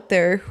 women out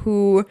there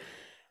who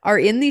are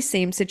in these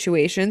same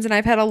situations, and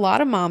I've had a lot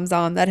of moms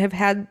on that have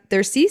had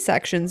their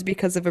C-sections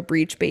because of a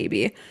breech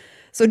baby.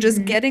 So just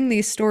Mm-hmm. getting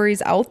these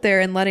stories out there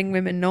and letting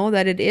women know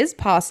that it is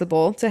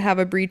possible to have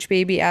a breech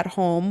baby at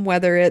home,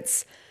 whether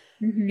it's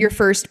your Mm-hmm.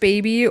 first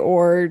baby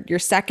or your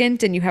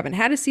second and you haven't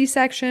had a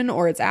C-section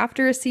or it's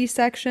after a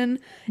C-section,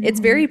 it's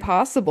very Mm-hmm.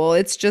 possible.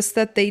 It's just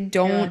that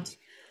Yeah.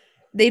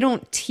 they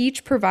don't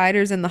teach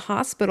providers in the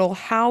hospital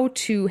how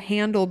to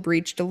handle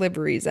breech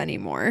deliveries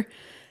anymore.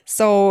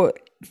 So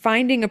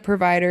finding a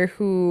provider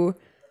who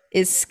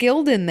is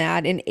skilled in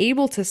that and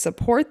able to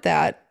support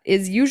that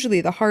is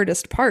usually the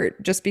hardest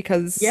part just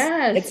because it's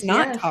Yes.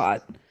 not Yes.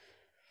 taught.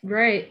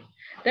 Right.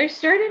 There's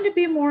starting to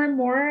be more and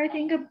more, I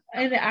think,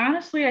 and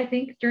honestly, I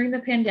think during the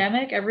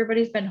pandemic,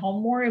 everybody's been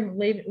home more and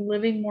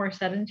living more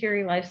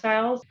sedentary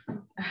lifestyles.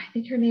 I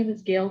think her name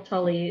is Gail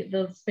Tully,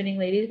 the spinning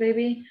ladies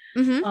baby.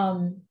 Hmm.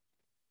 Um,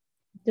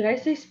 did I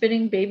say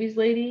spinning babies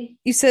lady?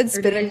 You said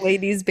Or did I? spinning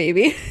ladies,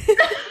 baby.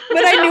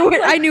 But I was I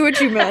like, knew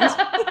what you meant.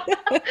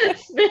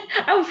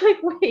 I was like,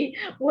 wait,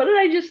 what did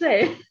I just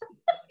say?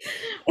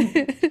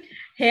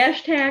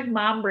 Hashtag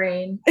mom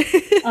brain.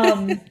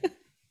 Um,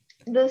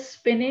 the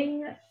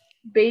spinning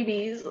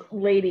babies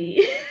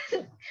lady.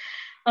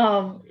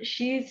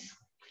 She's,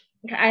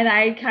 and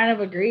I kind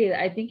of agree.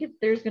 I think if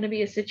there's going to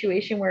be a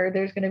situation where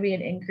there's going to be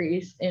an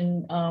increase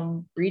in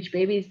breech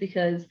babies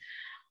because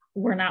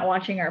we're not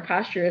watching our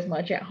posture as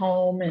much at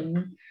home,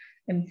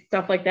 and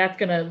stuff like that's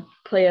going to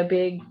play a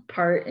big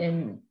part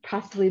in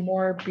possibly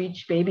more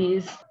breech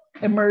babies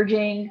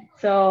emerging.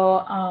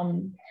 So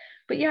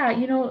but yeah,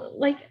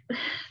 like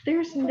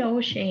there's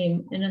no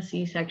shame in a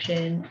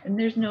C-section, and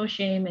there's no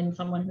shame in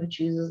someone who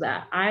chooses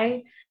that.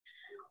 I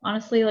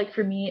honestly, like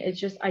for me, it's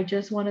just, I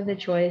just wanted the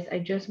choice. I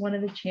just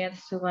wanted the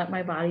chance to let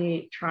my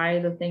body try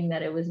the thing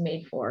that it was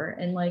made for.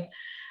 And like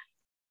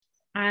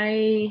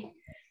I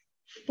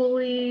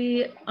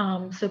fully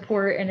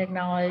support and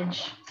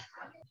acknowledge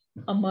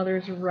a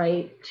mother's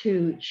right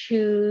to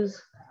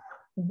choose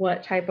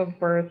what type of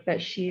birth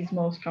that she's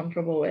most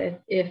comfortable with,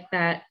 if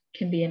that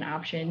can be an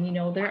option.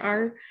 There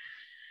are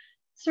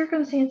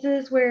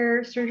circumstances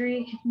where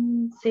surgery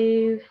can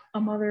save a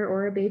mother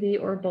or a baby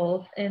or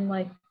both, and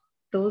like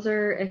those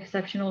are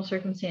exceptional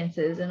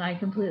circumstances, and I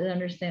completely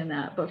understand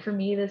that. But for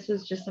me, this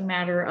was just a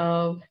matter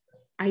of,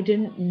 I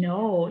didn't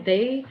know.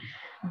 They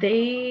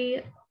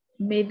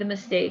made the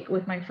mistake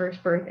with my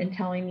first birth in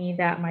telling me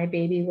that my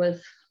baby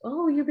was,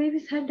 oh, your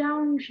baby's head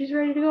down, she's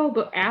ready to go.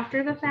 But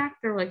after the fact,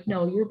 they're like,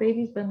 no, your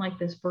baby's been like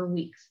this for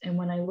weeks. And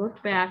when I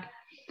looked back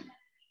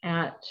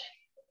at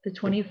the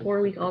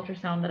 24-week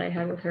ultrasound that I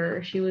had with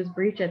her, she was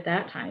breech at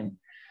that time.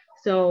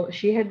 So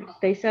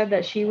they said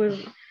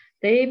that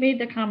they made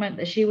the comment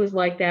that she was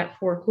like that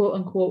for quote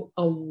unquote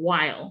a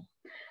while.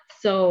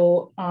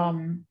 So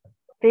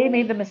they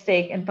made the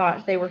mistake and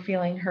thought they were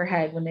feeling her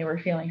head when they were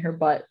feeling her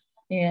butt.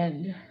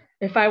 And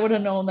if I would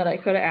have known that I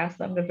could have asked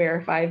them to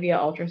verify via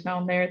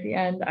ultrasound there at the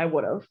end, I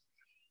would have.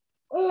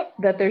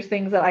 That there's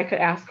things that I could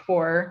ask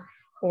for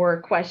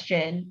or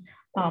question.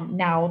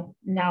 Now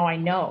I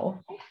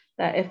know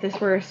that if this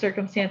were a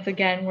circumstance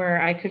again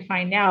where I could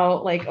find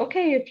out, like,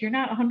 okay, if you're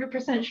not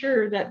 100%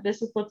 sure that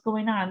this is what's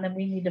going on, then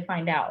we need to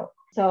find out.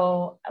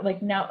 So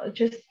like now,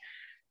 just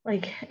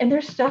like, and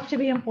there's stuff to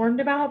be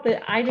informed about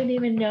that I didn't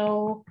even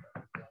know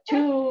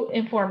to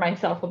inform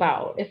myself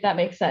about, if that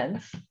makes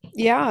sense.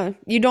 Yeah,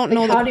 you don't Like,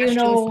 know the how do you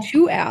questions know?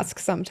 to ask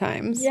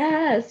sometimes.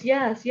 Yes,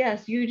 yes,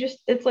 yes.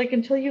 It's like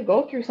until you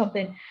go through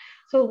something.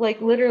 So,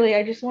 like, literally,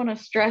 I just want to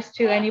stress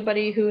to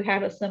anybody who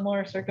had a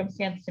similar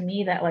circumstance to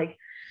me that, like,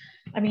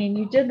 I mean,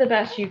 you did the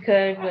best you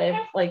could with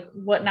like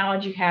what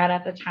knowledge you had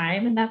at the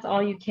time, and that's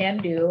all you can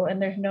do.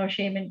 And there's no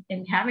shame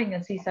in having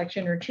a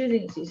C-section or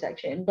choosing a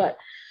C-section. But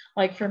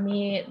like for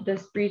me,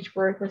 this breech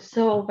birth was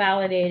so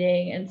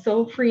validating and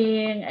so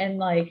freeing, and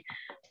like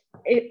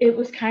it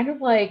was kind of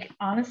like,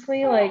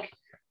 honestly, like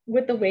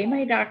with the way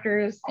my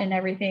doctors and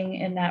everything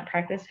in that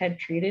practice had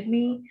treated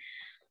me,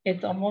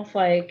 it's almost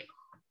like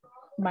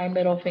my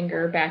middle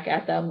finger back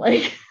at them,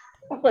 like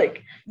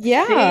like,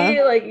 Yeah.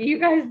 see, like you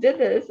guys did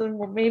this and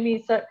made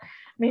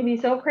me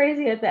so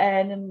crazy at the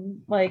end,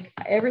 and like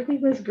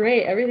everything was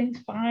great, everything's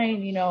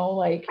fine,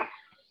 like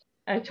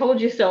I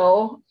told you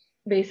so,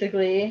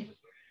 basically.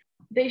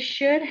 They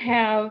should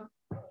have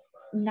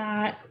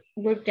not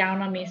looked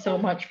down on me so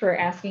much for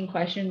asking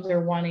questions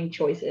or wanting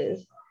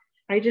choices.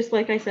 I just,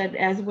 like I said,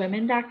 as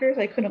women doctors,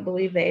 I couldn't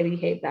believe they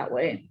behaved that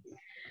way.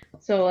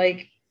 So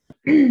like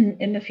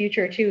in the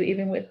future too,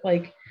 even with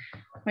like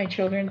my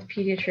children's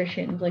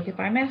pediatricians, like if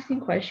I'm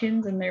asking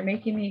questions and they're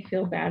making me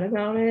feel bad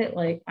about it,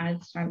 like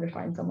it's time to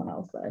find someone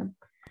else then.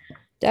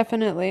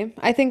 Definitely.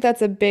 I think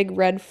that's a big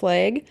red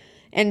flag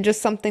and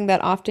just something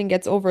that often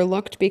gets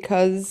overlooked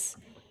because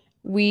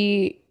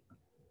we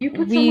You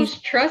put so we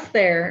much trust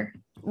there.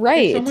 There's so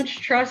right. much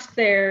trust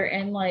there,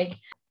 and like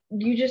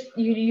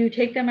you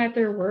take them at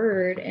their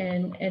word,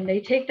 and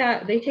they take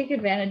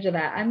advantage of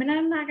that. I mean,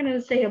 I'm not going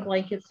to say a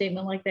blanket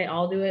statement like they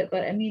all do it,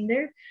 but I mean,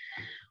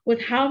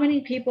 with how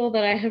many people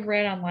that I have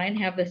read online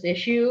have this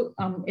issue,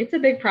 it's a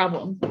big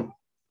problem.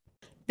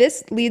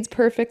 This leads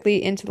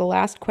perfectly into the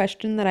last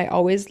question that I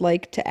always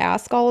like to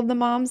ask all of the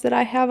moms that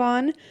I have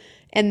on,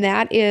 and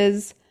that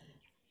is,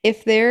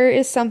 if there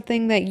is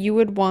something that you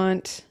would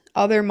want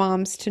other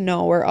moms to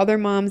know, or other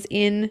moms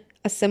in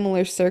a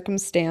similar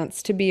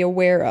circumstance to be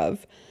aware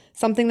of,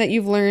 something that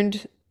you've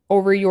learned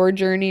over your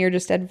journey, or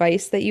just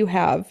advice that you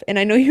have. And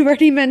I know you've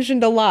already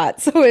mentioned a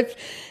lot, so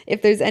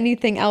if there's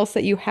anything else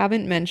that you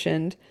haven't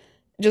mentioned,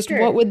 just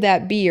Sure. what would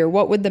that be, or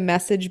what would the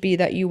message be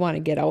that you want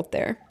to get out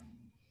there?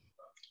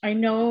 I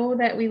know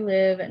that we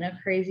live in a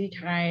crazy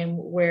time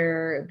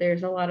where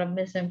there's a lot of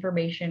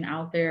misinformation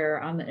out there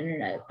on the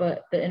internet,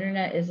 but the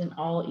internet isn't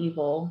all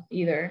evil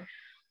either.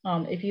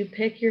 If you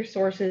pick your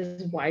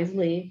sources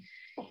wisely,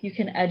 you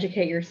can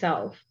educate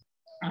yourself.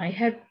 I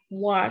had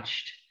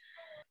watched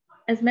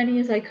as many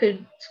as I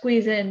could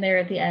squeeze in there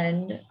at the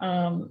end,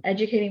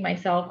 educating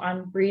myself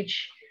on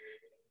breech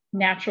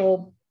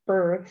natural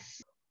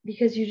births,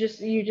 because you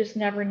just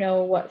never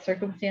know what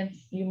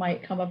circumstance you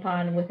might come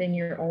upon within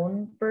your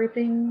own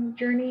birthing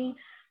journey.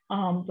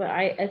 But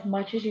as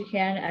much as you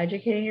can,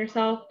 educating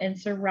yourself and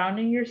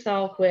surrounding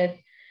yourself with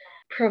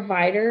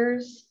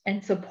providers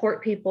and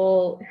support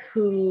people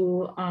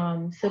who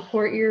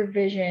support your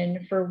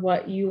vision for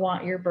what you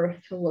want your birth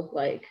to look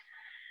like.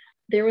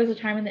 There was a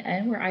time in the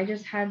end where I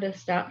just had to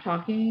stop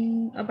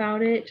talking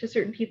about it to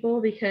certain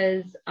people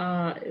because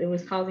it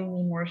was causing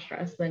me more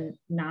stress than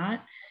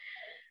not.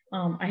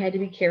 I had to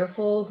be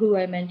careful who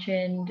I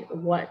mentioned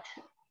what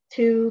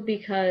to,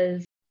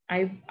 because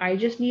I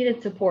just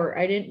needed support.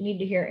 I didn't need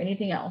to hear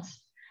anything else.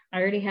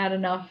 I already had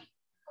enough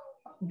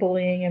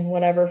bullying and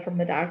whatever from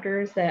the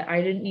doctors that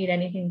I didn't need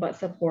anything but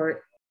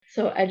support.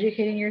 So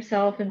educating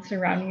yourself and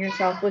surrounding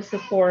yourself with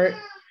support,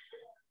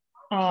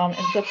 and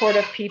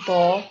supportive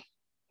people.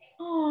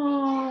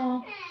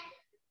 Oh,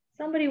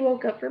 somebody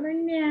woke up from a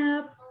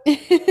nap.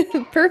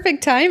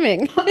 Perfect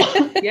timing.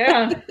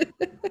 Yeah.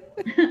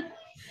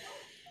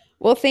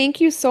 Well, thank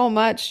you so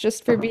much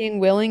just for being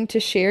willing to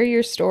share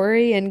your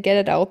story and get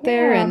it out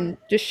there, Yeah. and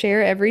just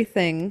share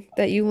everything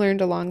that you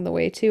learned along the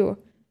way too.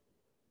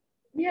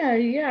 Yeah.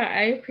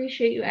 I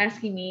appreciate you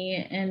asking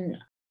me. And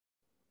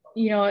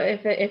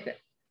if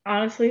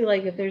honestly,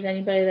 like, if there's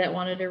anybody that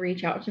wanted to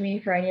reach out to me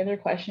for any other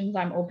questions,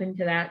 I'm open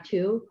to that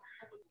too.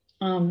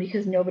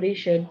 Because nobody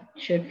should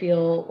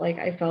feel like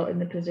I felt in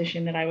the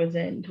position that I was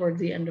in towards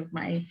the end of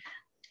my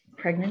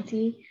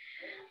pregnancy.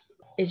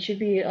 It should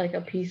be like a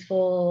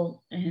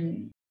peaceful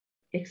and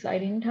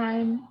exciting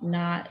time,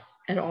 not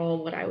at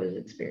all what I was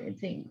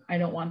experiencing. I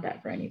don't want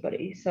that for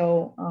anybody.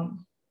 So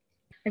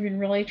I've been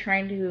really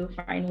trying to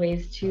find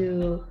ways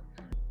to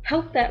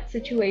help that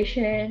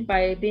situation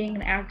by being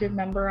an active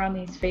member on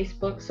these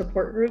Facebook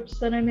support groups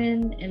that I'm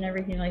in and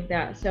everything like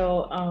that.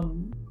 So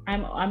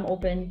I'm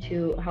open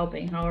to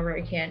helping however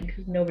I can,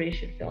 because nobody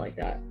should feel like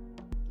that.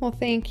 Well,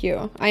 thank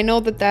you. I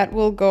know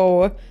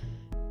that'll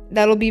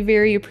be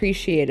very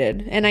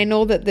appreciated. And I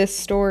know that this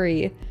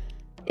story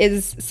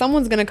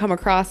someone's going to come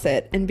across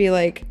it and be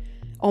like,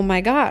 oh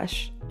my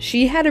gosh,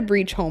 she had a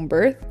breech home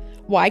birth.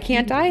 Why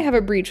can't I have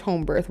a breech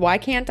home birth? Why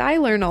can't I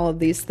learn all of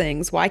these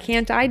things? Why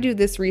can't I do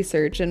this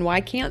research? And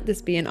why can't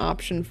this be an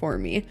option for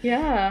me?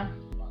 Yeah.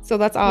 So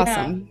that's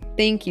awesome. Yeah.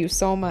 Thank you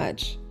so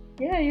much.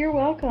 Yeah, you're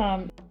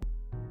welcome.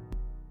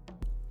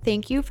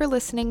 Thank you for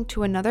listening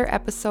to another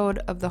episode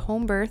of the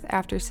Home Birth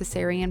After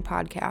Cesarean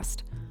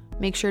podcast.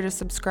 Make sure to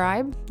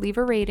subscribe, leave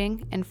a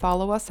rating, and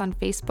follow us on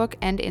Facebook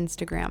and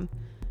Instagram.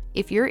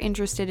 If you're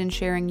interested in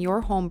sharing your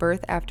home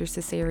birth after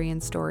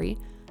cesarean story,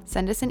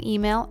 send us an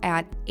email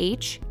at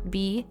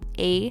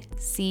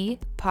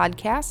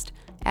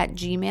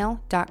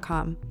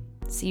hbacpodcast@gmail.com.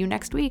 See you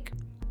next week.